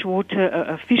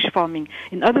freshwater fish farming.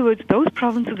 In other words, those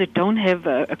provinces that don't have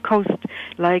a coast,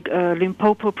 like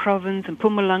Limpopo province and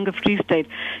Mpumalanga Free State.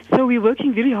 So we're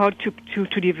working very hard to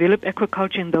develop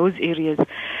aquaculture in those areas.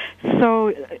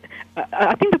 So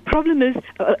I think the problem is,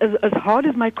 as hard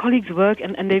as my colleagues work,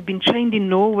 and they've been trained in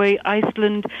Norway,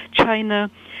 Iceland,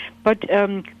 China, but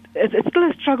it's still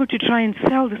a struggle to try and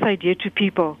sell this idea to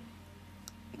people.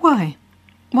 Why?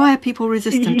 Why are people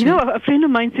resistant to it? A friend of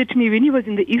mine said to me when he was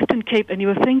in the Eastern Cape, and he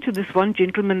was saying to this one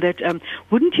gentleman that,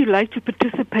 wouldn't you like to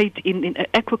participate in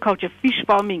aquaculture, fish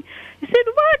farming? He said,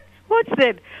 what? What's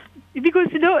that? Because,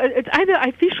 it's either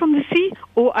I fish from the sea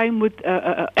or I'm with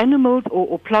animals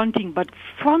or planting. But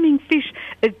farming fish,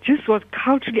 it just was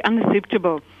culturally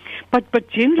unacceptable. But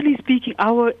generally speaking,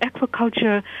 our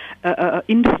aquaculture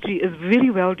industry is very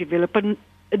well developed, but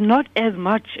not as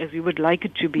much as we would like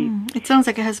it to be. It sounds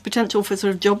like it has potential for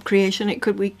sort of job creation. It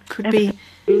could be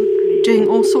doing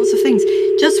all sorts of things.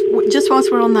 Just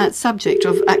whilst we're on that subject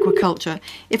of aquaculture,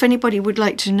 if anybody would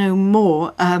like to know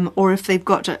more, or if they've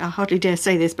got, I hardly dare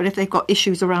say this, but if they've got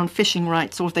issues around fishing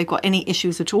rights, or if they've got any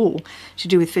issues at all to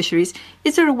do with fisheries,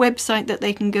 is there a website that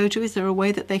they can go to? Is there a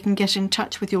way that they can get in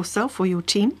touch with yourself or your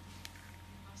team?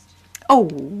 Oh,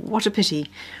 what a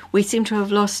pity. We seem to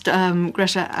have lost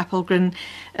Greta Appelgren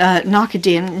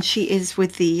Narkadian, and she is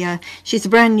with she's the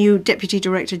brand new Deputy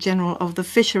Director General of the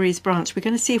Fisheries Branch. We're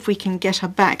going to see if we can get her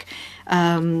back.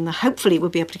 Hopefully we'll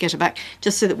be able to get her back,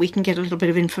 just so that we can get a little bit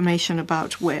of information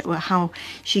about how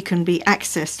she can be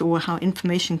accessed, or how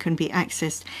information can be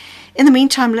accessed. In the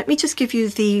meantime, let me just give you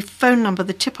the phone number,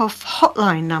 the tip-off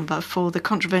hotline number for the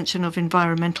contravention of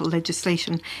environmental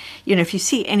legislation. If you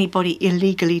see anybody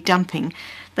illegally dumping,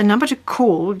 the number to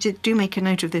call, do make a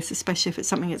note of this, especially if it's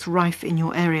something that's rife in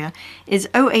your area, is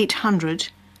 0800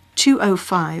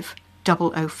 205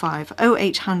 005.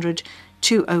 0800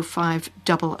 205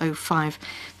 005.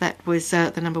 That was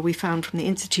the number we found from the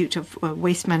Institute of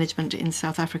Waste Management in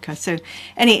South Africa. So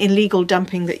any illegal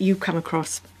dumping that you come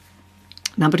across,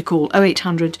 number to call,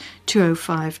 0800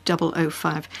 205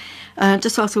 005.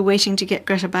 Just whilst we're waiting to get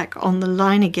Greta back on the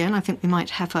line again, I think we might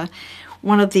have her.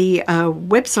 One of the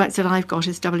websites that I've got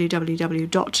is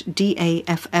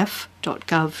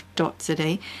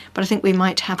www.daff.gov.za, but I think we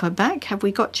might have her back. Have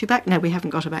we got you back? No, we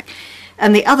haven't got her back.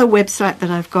 And the other website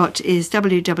that I've got is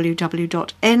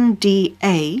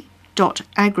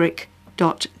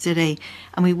www.nda.agric.za,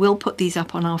 and we will put these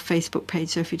up on our Facebook page,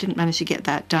 so if you didn't manage to get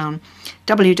that down,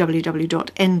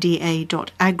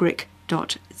 www.nda.agric.za.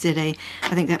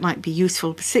 I think that might be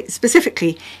useful,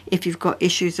 specifically if you've got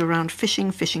issues around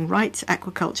fishing rights,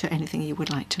 aquaculture, anything you would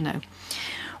like to know.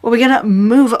 Well, we're going to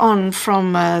move on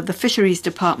from the Fisheries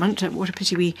Department. What a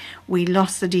pity we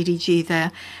lost the DDG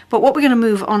there. But what we're going to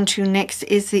move on to next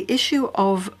is the issue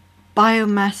of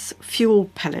biomass fuel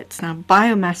pellets. Now,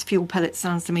 biomass fuel pellets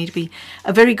sounds to me to be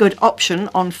a very good option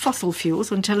on fossil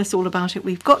fuels. And tell us all about it,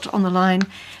 we've got on the line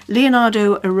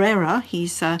Leonardo Herrera.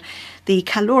 He's the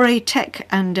Calore Tech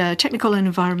and Technical and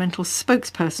Environmental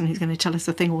Spokesperson, who's going to tell us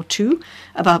a thing or two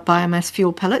about biomass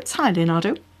fuel pellets. Hi,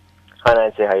 Leonardo. Hi,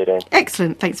 Nancy. How are you doing?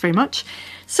 Excellent. Thanks very much.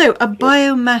 So, a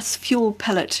biomass fuel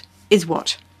pellet is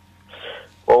what?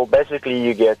 Well, basically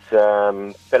you get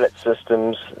pellet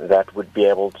systems that would be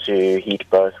able to heat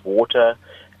both water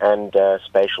and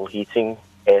spatial heating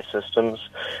air systems.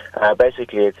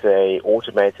 Basically, it's a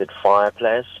automated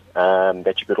fireplace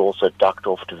that you could also duct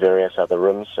off to various other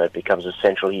rooms, so it becomes a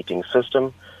central heating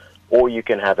system, or you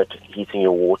can have it heating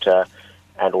your water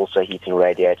and also heating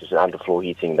radiators and underfloor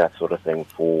heating, that sort of thing,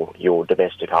 for your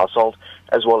domestic household,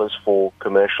 as well as for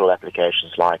commercial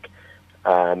applications like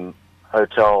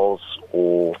hotels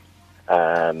or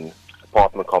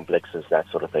apartment complexes, that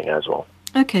sort of thing as well.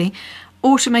 Okay.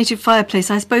 Automated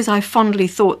fireplace. I suppose I fondly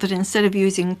thought that instead of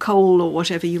using coal or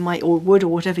whatever you might, or wood or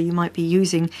whatever you might be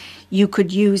using, you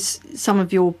could use some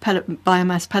of your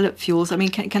biomass pellet fuels. I mean,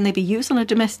 can they be used on a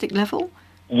domestic level?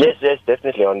 Yes,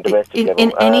 definitely on domestic level.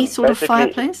 In any sort of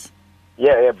fireplace?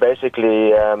 Yeah.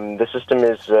 Basically, the system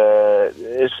is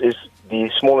the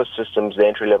smallest systems, the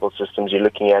entry-level systems. You're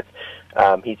looking at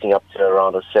heating up to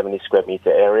around a 70 square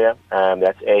meter area.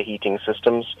 That's air heating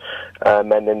systems. And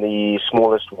then the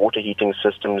smallest water heating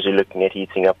systems, you're looking at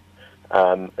heating up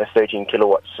a 13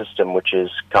 kilowatt system, which is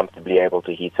comfortably able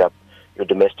to heat up your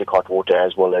domestic hot water,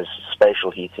 as well as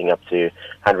spatial heating up to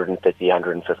 150,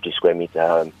 150 square meter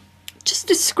home. Just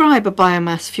describe a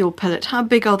biomass fuel pellet. How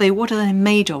big are they? What are they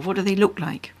made of? What do they look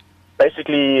like?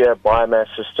 Basically, a biomass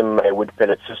system, a wood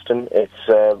pellet system. It's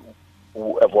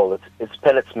it's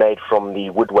pellets made from the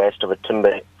wood waste of the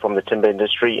timber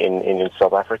industry in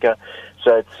South Africa.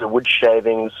 So it's wood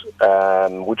shavings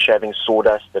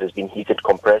sawdust that has been heated,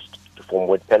 compressed to form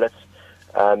wood pellets.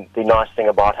 The nice thing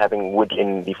about having wood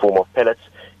in the form of pellets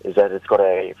is that it's got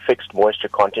a fixed moisture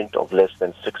content of less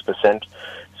than 6%.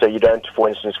 So you don't, for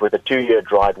instance, with a 2-year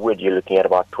dried wood, you're looking at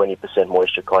about 20%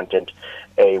 moisture content.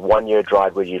 A 1-year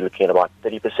dried wood, you're looking at about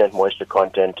 30% moisture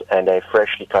content. And a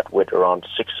freshly cut wood, around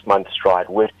 6 months dried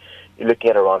wood, you're looking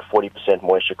at around 40%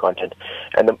 moisture content.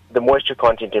 And the moisture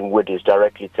content in wood is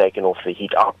directly taken off the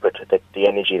heat output, that the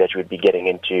energy that you would be getting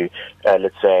into,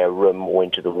 let's say, a room or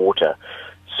into the water.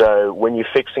 So when you're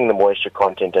fixing the moisture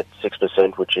content at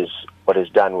 6%, which is what is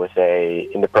done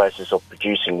in the process of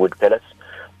producing wood pellets,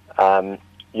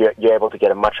 you're able to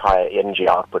get a much higher energy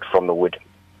output from the wood.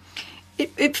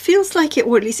 It feels like it,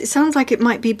 or at least it sounds like it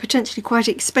might be potentially quite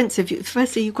expensive.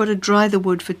 Firstly, you've got to dry the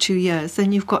wood for 2 years,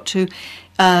 then you've got to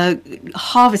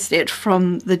harvest it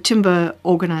from the timber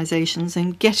organisations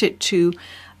and get it to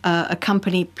a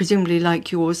company, presumably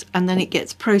like yours, and then it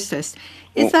gets processed.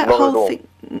 Is that whole thing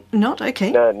not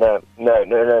okay? No.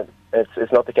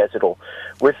 It's not the case at all.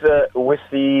 With the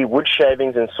wood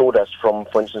shavings and sawdust from,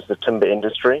 for instance, the timber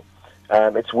industry,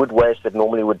 it's wood waste that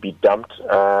normally would be dumped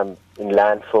in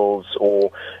landfills,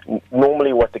 or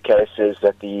normally what the case is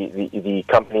that the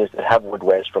companies that have wood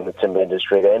waste from the timber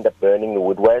industry, they end up burning the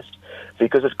wood waste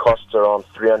because it costs around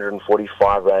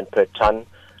 345 Rand per ton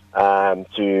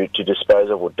to dispose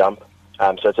of or dump.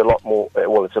 So it's a lot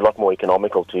more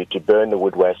economical to burn the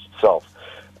wood waste itself.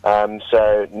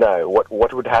 So no,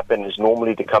 what would happen is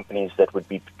normally the companies that would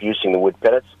be producing the wood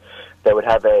pellets, they would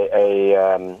have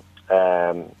an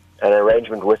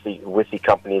arrangement with the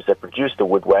companies that produce the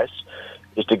wood waste,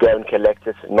 is to go and collect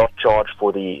it, not charge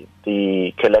for the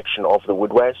collection of the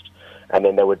wood waste, and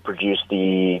then they would produce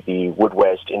the wood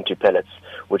waste into pellets,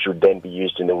 which would then be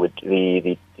used in the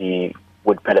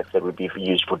wood pellets that would be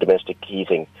used for domestic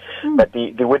heating. But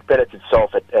the wood pellets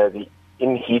itself,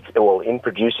 in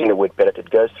producing the wood pellet, it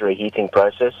goes through a heating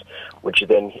process, which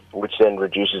then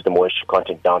reduces the moisture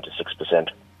content down to 6%.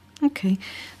 Okay,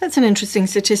 that's an interesting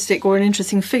statistic, or an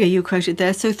interesting figure you quoted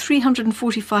there. So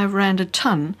 345 Rand a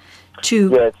ton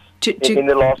to in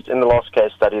the last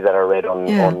case study that I read on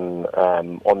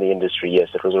the industry, yes,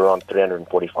 it was around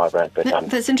 345 Rand per ton.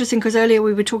 That's interesting, because earlier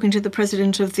we were talking to the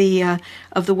president of the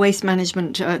waste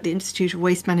management, the Institute of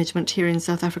Waste Management here in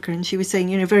South Africa, and she was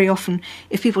saying, very often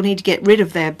if people need to get rid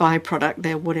of their byproduct,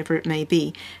 their whatever it may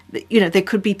be, there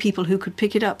could be people who could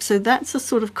pick it up. So that's the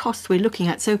sort of cost we're looking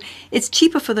at. So it's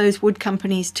cheaper for those wood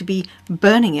companies to be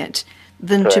burning it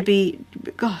than to be,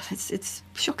 God, it's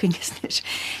shocking, isn't it?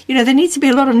 There needs to be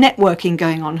a lot of networking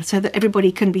going on so that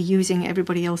everybody can be using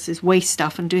everybody else's waste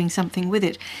stuff and doing something with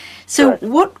it. So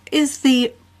what is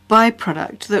the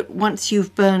byproduct that once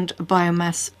you've burned a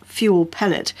biomass fuel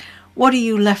pellet, what are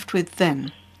you left with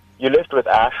then? You're left with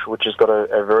ash, which has got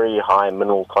a very high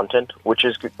mineral content, which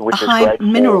is great. High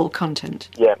mineral content?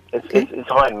 Yeah, it's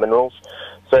high in minerals.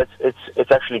 So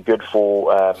it's actually good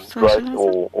for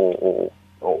growth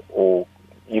or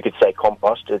you could say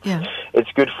compost.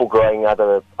 It's good for growing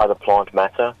other plant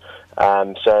matter.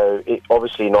 So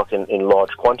obviously not in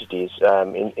large quantities.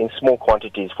 In small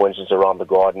quantities, for instance, around the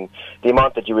garden, the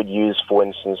amount that you would use, for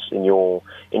instance, in your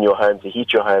home to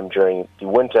heat your home during the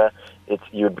winter,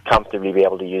 you'd comfortably be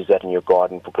able to use that in your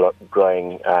garden for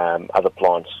growing other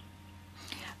plants.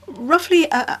 Roughly,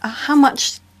 how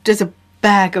much does a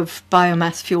bag of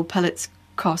biomass fuel pellets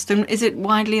cost, and is it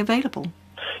widely available?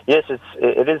 Yes,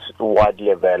 it is widely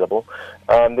available.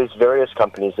 There's various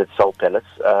companies that sell pellets.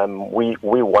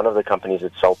 We're one of the companies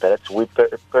that sell pellets. We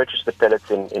purchase the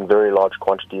pellets in very large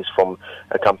quantities from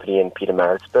a company in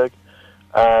Pietermaritzburg.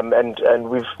 And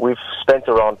we've spent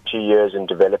around 2 years in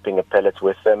developing a pellet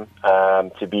with them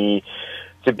to be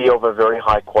of a very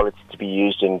high quality, to be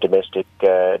used in domestic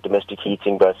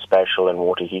heating, both spatial and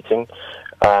water heating.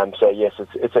 So yes,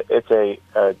 it's a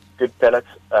good pellet.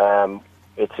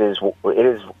 It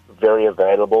is very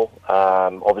available.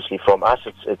 Obviously, from us,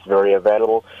 it's very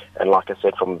available, and like I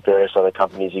said, from various other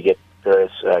companies, you get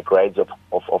various grades of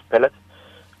pellet.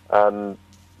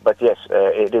 But yes,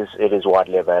 it is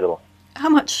widely available. How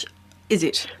much is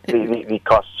it? The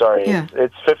cost, sorry,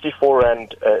 it's 54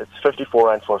 Rand. It's 54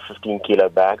 Rand for a 15 kilo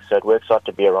bag, so it works out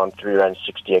to be around 3.60 Rand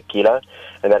a kilo,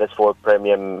 and that is for a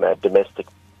premium domestic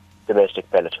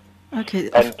pellet. Okay,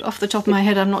 off the top of my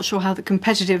head, I'm not sure how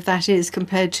competitive that is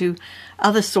compared to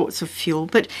other sorts of fuel.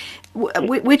 But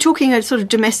we're talking a sort of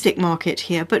domestic market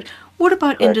here. But what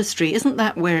about industry? Isn't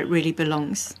that where it really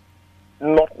belongs?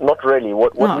 Not really.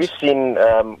 What we've seen,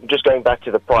 just going back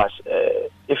to the price,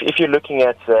 if you're looking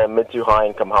at mid to high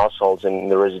income households in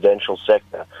the residential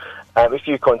sector, if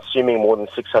you're consuming more than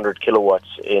 600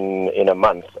 kilowatts in a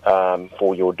month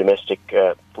for your domestic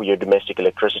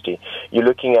electricity, you're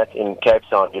looking at, in Cape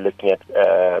Town, you're looking at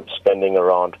spending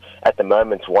around, at the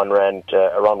moment,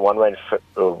 around one rand.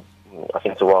 I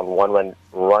think it's around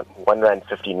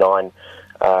 $1.59,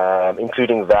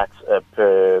 including that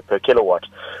per kilowatt.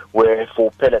 Where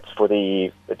for pellets,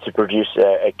 to produce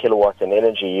a kilowatt in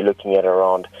energy, you're looking at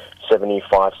around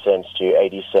 75 cents to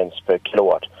 80 cents per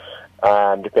kilowatt,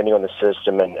 depending on the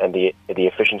system and the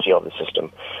efficiency of the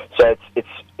system. So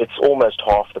it's almost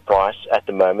half the price at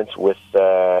the moment. With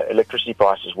electricity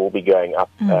prices will be going up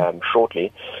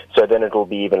shortly, so then it will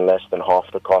be even less than half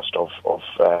the cost of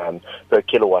per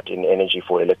kilowatt in energy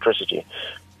for electricity.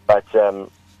 But so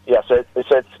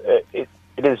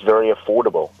it is very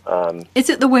affordable. Is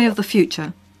it the way of the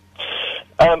future?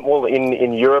 Well,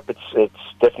 in Europe, it's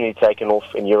definitely taken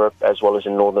off in Europe as well as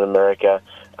in Northern America.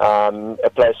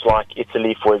 A place like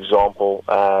Italy, for example,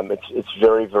 it's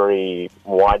very, very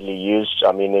widely used.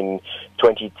 I mean, in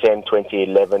 2010,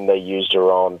 2011, they used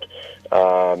around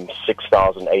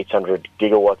 6,800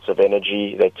 gigawatts of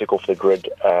energy. They took off the grid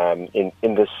in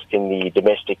the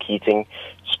domestic heating,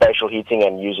 spatial heating,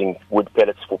 and using wood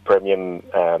pellets for premium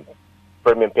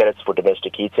pellets for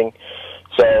domestic heating.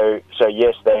 So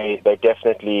yes, they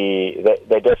definitely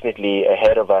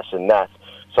ahead of us in that.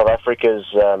 South Africa's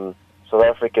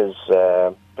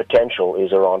potential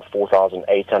is around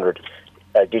 4,800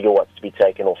 gigawatts to be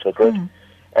taken off the grid.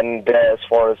 And as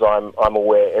far as I'm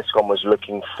aware, Eskom was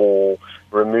looking for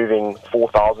removing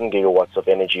 4,000 gigawatts of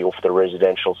energy off the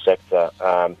residential sector.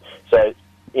 So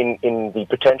in the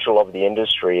potential of the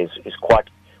industry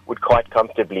would quite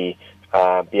comfortably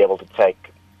be able to take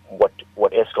what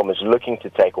Eskom is looking to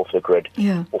take off the grid.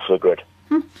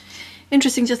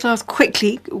 Interesting. Just to ask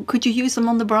quickly, could you use them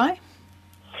on the braai?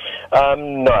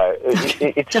 No.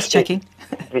 Just checking.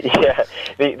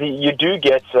 You do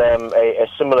get a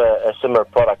similar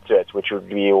product to it, which would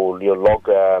be your log.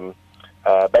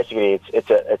 Basically, it's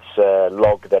a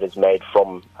log that is made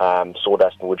from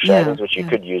sawdust and wood shavings, which you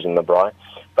could use in the braai.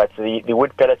 But the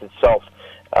wood pellet itself,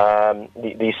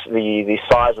 the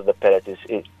size of the pellet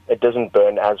it doesn't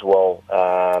burn as well.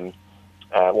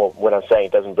 Well, when I'm saying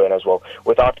it doesn't burn as well,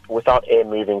 without air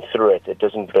moving through it, it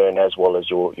doesn't burn as well as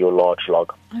your large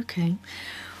log. Okay.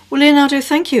 Well, Leonardo,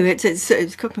 thank you.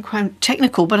 It's quite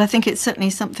technical, but I think it's certainly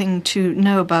something to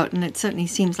know about, and it certainly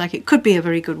seems like it could be a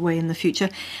very good way in the future.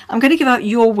 I'm going to give out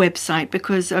your website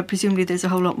because presumably there's a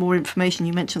whole lot more information.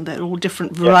 You mentioned that all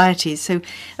different varieties. So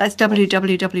that's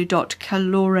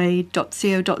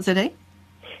www.kalore.co.za.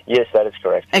 Yes, that is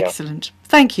correct. Excellent.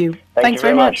 Thank you. Thanks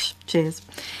very much. Cheers.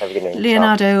 Have a good night.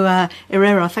 Leonardo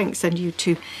Herrera, thanks. Send you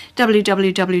to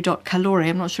www.kalore.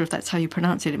 I'm not sure if that's how you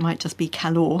pronounce it. It might just be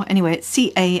Kalore. Anyway, it's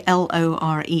CALORE.co.za.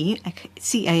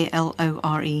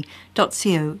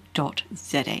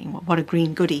 What a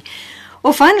green goodie.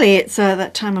 Well, finally, it's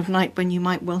that time of night when you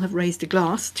might well have raised a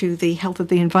glass to the health of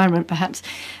the environment, perhaps.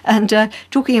 And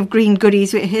talking of green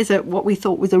goodies, here's what we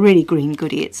thought was a really green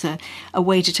goodie. It's a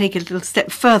way to take it a little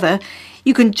step further.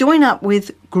 You can join up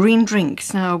with Green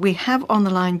Drinks. Now, we have on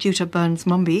the line Jutta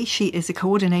Burns-Mombi. She is the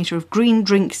coordinator of Green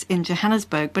Drinks in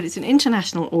Johannesburg, but it's an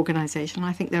international organisation.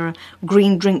 I think there are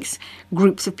Green Drinks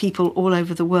groups of people all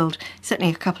over the world,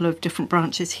 certainly a couple of different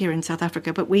branches here in South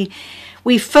Africa. But we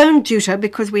phoned Jutta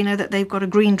because we know that they've got a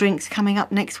Green Drinks coming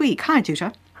up next week. Hi,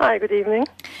 Jutta. Hi, good evening.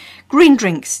 Green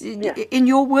Drinks, in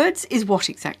your words, is what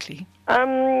exactly?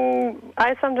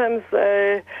 I sometimes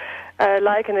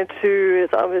liken it to,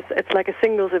 it's like a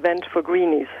singles event for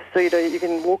greenies. So, you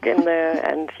can walk in there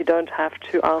and you don't have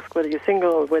to ask whether you're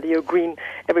single or whether you're green.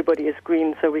 Everybody is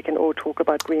green, so we can all talk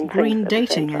about green things. Green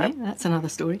dating, eh? That's another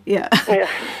story. Yeah.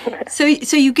 So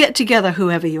you get together,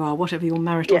 whoever you are, whatever your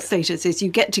marital status is, you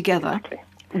get together. Exactly.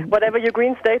 Whatever your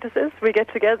green status is, we get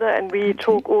together and we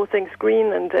talk all things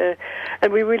green, and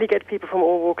we really get people from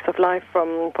all walks of life,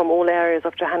 from all areas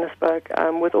of Johannesburg,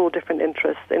 with all different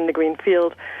interests in the green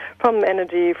field, from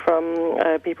energy, from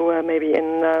people who are maybe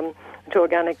into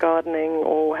organic gardening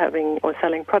or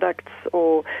selling products,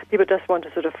 or people just want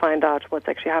to sort of find out what's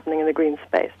actually happening in the green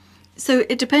space. So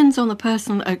it depends on the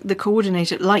person, the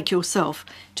coordinator, like yourself,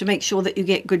 to make sure that you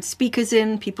get good speakers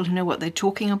in, people who know what they're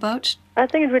talking about? I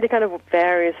think it really kind of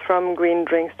varies from green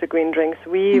drinks to green drinks.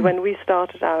 When we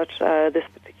started out this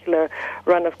particular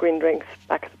run of green drinks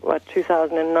back in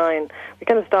 2009, we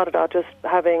kind of started out just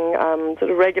having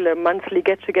sort of regular monthly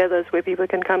get-togethers where people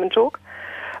can come and talk.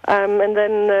 And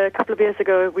then a couple of years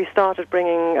ago, we started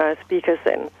bringing speakers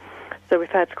in. So we've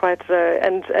had quite,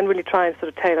 and really try and sort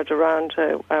of tailor it around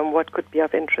what could be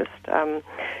of interest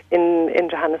in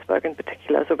Johannesburg in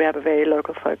particular. So we have a very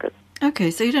local focus.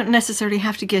 Okay, so you don't necessarily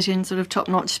have to get in sort of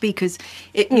top-notch speakers.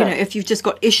 You know, if you've just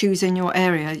got issues in your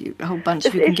area, a whole bunch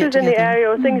of you can get issues together. in the area,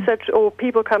 or things that, or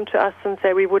people come to us and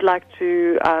say we would like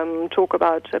to talk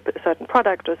about a certain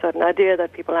product or a certain idea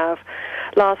that people have.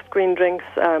 Last Green Drinks,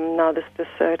 now this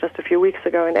just a few weeks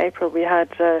ago in April, we had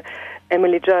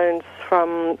Emily Jones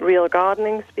from Real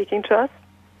Gardening speaking to us.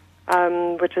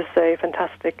 Which is a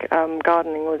fantastic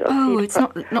gardening with it's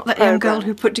not that young girl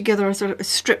who put together a sort of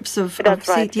strips of That's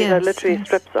right. seed. These are literally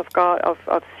strips of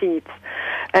seeds,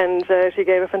 and she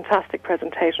gave a fantastic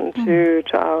presentation to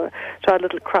our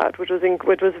little crowd, which was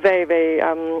very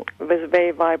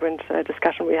very vibrant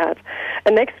discussion we had.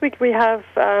 And next week we have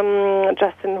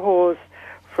Justin Hawes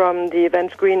from the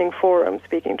Event Greening Forum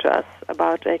speaking to us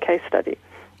about a case study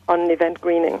on event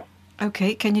greening.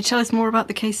 Okay, can you tell us more about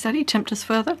the case study? Tempt us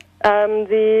further.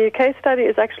 The case study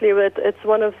is actually, it's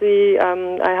one of the,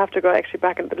 I have to go actually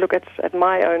back and look at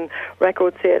my own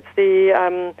records here. It's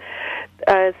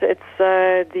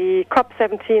the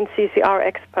COP17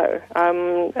 CCR Expo,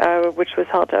 which was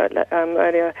held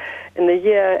earlier in the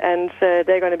year, and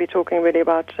they're going to be talking really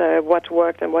about what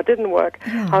worked and what didn't work,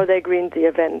 how they greened the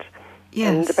event.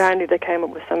 Yes. And apparently they came up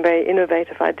with some very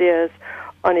innovative ideas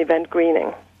on event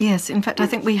greening. Yes, in fact, I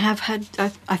think we have had. I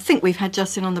think we've had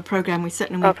Justin on the program. We've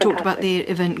talked about the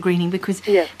event greening because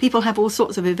people have all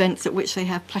sorts of events at which they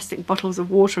have plastic bottles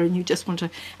of water, and you just want to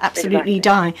absolutely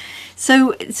die.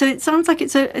 So it sounds like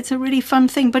it's a really fun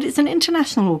thing, but it's an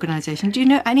international organisation. Do you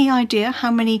know any idea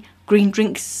how many green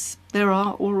drinks there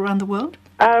are all around the world?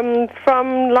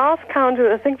 From last count,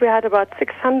 I think we had about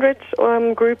 600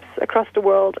 groups across the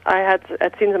world.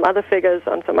 I'd seen some other figures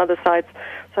on some other sites.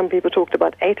 Some people talked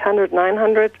about 800,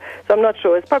 900. So I'm not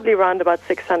sure. It's probably around about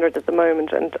 600 at the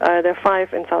moment, and there are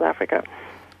 5 in South Africa.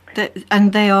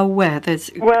 And they are where?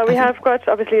 We have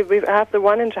the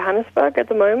one in Johannesburg at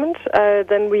the moment.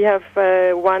 Then we have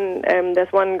one.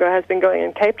 There's one has been going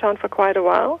in Cape Town for quite a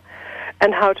while,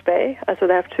 and Hout Bay. So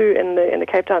they have 2 in the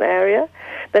Cape Town area.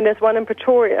 Then there's one in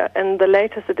Pretoria, and the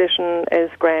latest edition is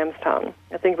Grahamstown,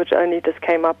 I think, which only just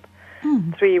came up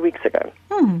 3 weeks ago.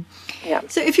 Yeah.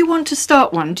 So if you want to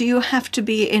start one, do you have to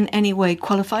be in any way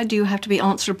qualified? Do you have to be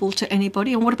answerable to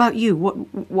anybody? And what about you?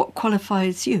 What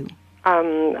qualifies you?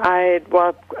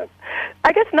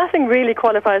 I guess nothing really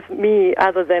qualifies me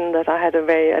other than that I have a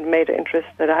major interest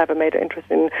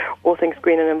in all things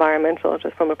green and environmental,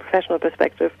 just from a professional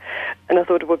perspective. And I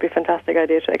thought it would be a fantastic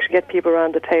idea to actually get people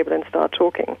around the table and start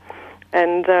talking.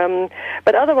 And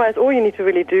but otherwise, all you need to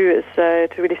really do is to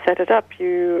really set it up.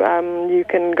 You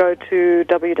can go to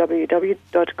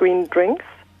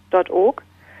www.greendrinks.org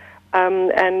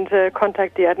and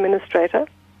contact the administrator.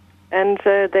 And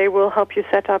they will help you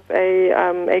set up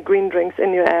a green drinks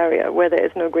in your area where there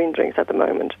is no green drinks at the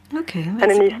moment. Okay. And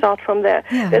then you start from there.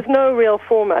 Yeah. There's no real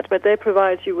format, but they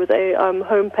provide you with a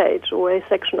homepage or a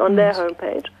section on their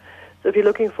homepage. So if you're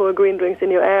looking for green drinks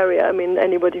in your area, I mean,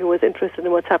 anybody who is interested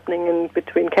in what's happening in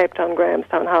between Cape Town,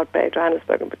 Grahamstown, Hout Bay,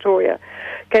 Johannesburg, and Pretoria,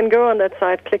 can go on that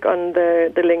site, click on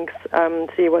the links,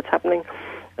 see what's happening.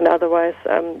 And otherwise,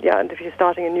 and if you're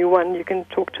starting a new one, you can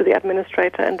talk to the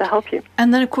administrator and they'll help you.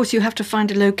 And then, of course, you have to find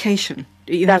a location.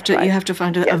 You have to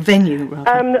find a venue,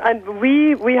 rather. And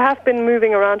we have been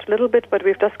moving around a little bit, but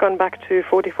we've just gone back to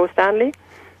 44 Stanley,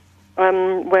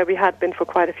 where we had been for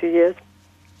quite a few years.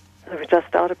 So we just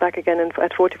started back again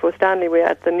at 44 Stanley. We're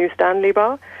at the new Stanley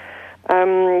Bar.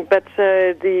 But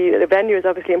the venue is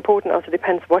obviously important. Also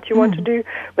depends what you want to do.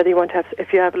 Whether you want to have,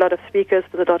 if you have a lot of speakers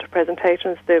with a lot of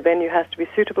presentations, the venue has to be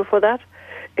suitable for that.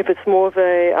 If it's more of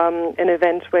an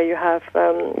event where you have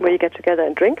where you get together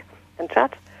and drink and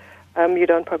chat, you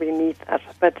don't probably need that.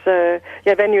 But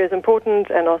venue is important,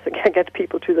 and also get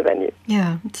people to the venue.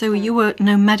 Yeah. So you were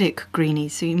nomadic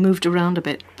greenies, so you moved around a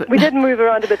bit. But we did move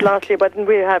around a bit last year, but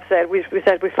we have said we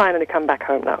finally come back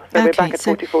home now. So we're back at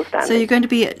 44 Stanley. So you're going to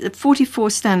be at 44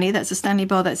 Stanley. That's a Stanley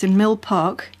Bar. That's in Mill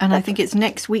Park, and I think it's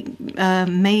next week,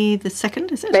 May the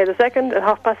 2nd. Is it? May the 2nd at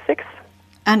 6:30.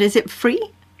 And is it free?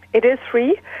 It is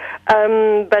free,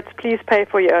 but please pay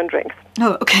for your own drinks.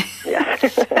 Oh, okay.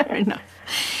 Yes. Fair enough.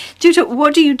 Jutta,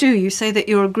 what do you do? You say that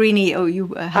you're a greenie, or you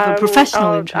have a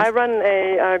professional interest. I run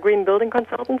a green building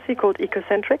consultancy called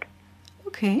Ecocentric.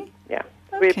 Okay. Yeah.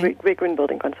 Okay. We're green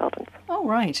building consultants. Oh,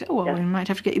 right. Oh, well, we might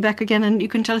have to get you back again, and you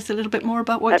can tell us a little bit more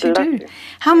about what you do. To.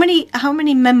 How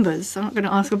many members? I'm not going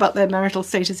to ask about their marital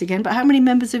status again, but how many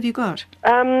members have you got?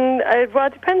 Well,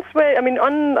 it depends where. I mean,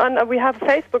 on we have a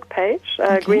Facebook page,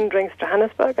 Green Drinks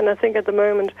Johannesburg, and I think at the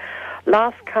moment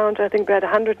Last count, I think we had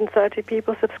 130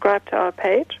 people subscribe to our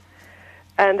page.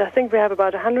 And I think we have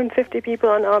about 150 people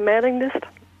on our mailing list.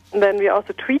 And then we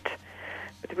also tweet.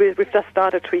 We've just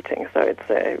started tweeting, so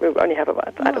we only have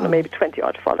about, I don't know, maybe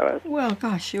 20-odd followers. Well,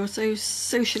 gosh, you're so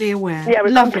socially aware. Yeah, we're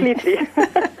Lovely. completely.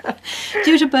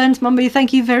 Jutta Burns-Mumby,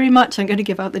 thank you very much. I'm going to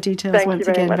give out the details Thank once you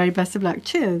very again. much. Very best of luck.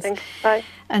 Cheers. Thanks. Bye.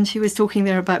 And she was talking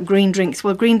there about Green Drinks.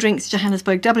 Well, Green Drinks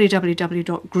Johannesburg,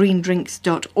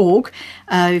 www.greendrinks.org.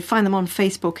 Find them on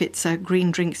Facebook. It's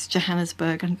Green Drinks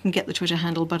Johannesburg, and you can get the Twitter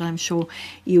handle, but I'm sure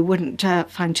you wouldn't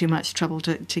find too much trouble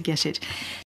to get it.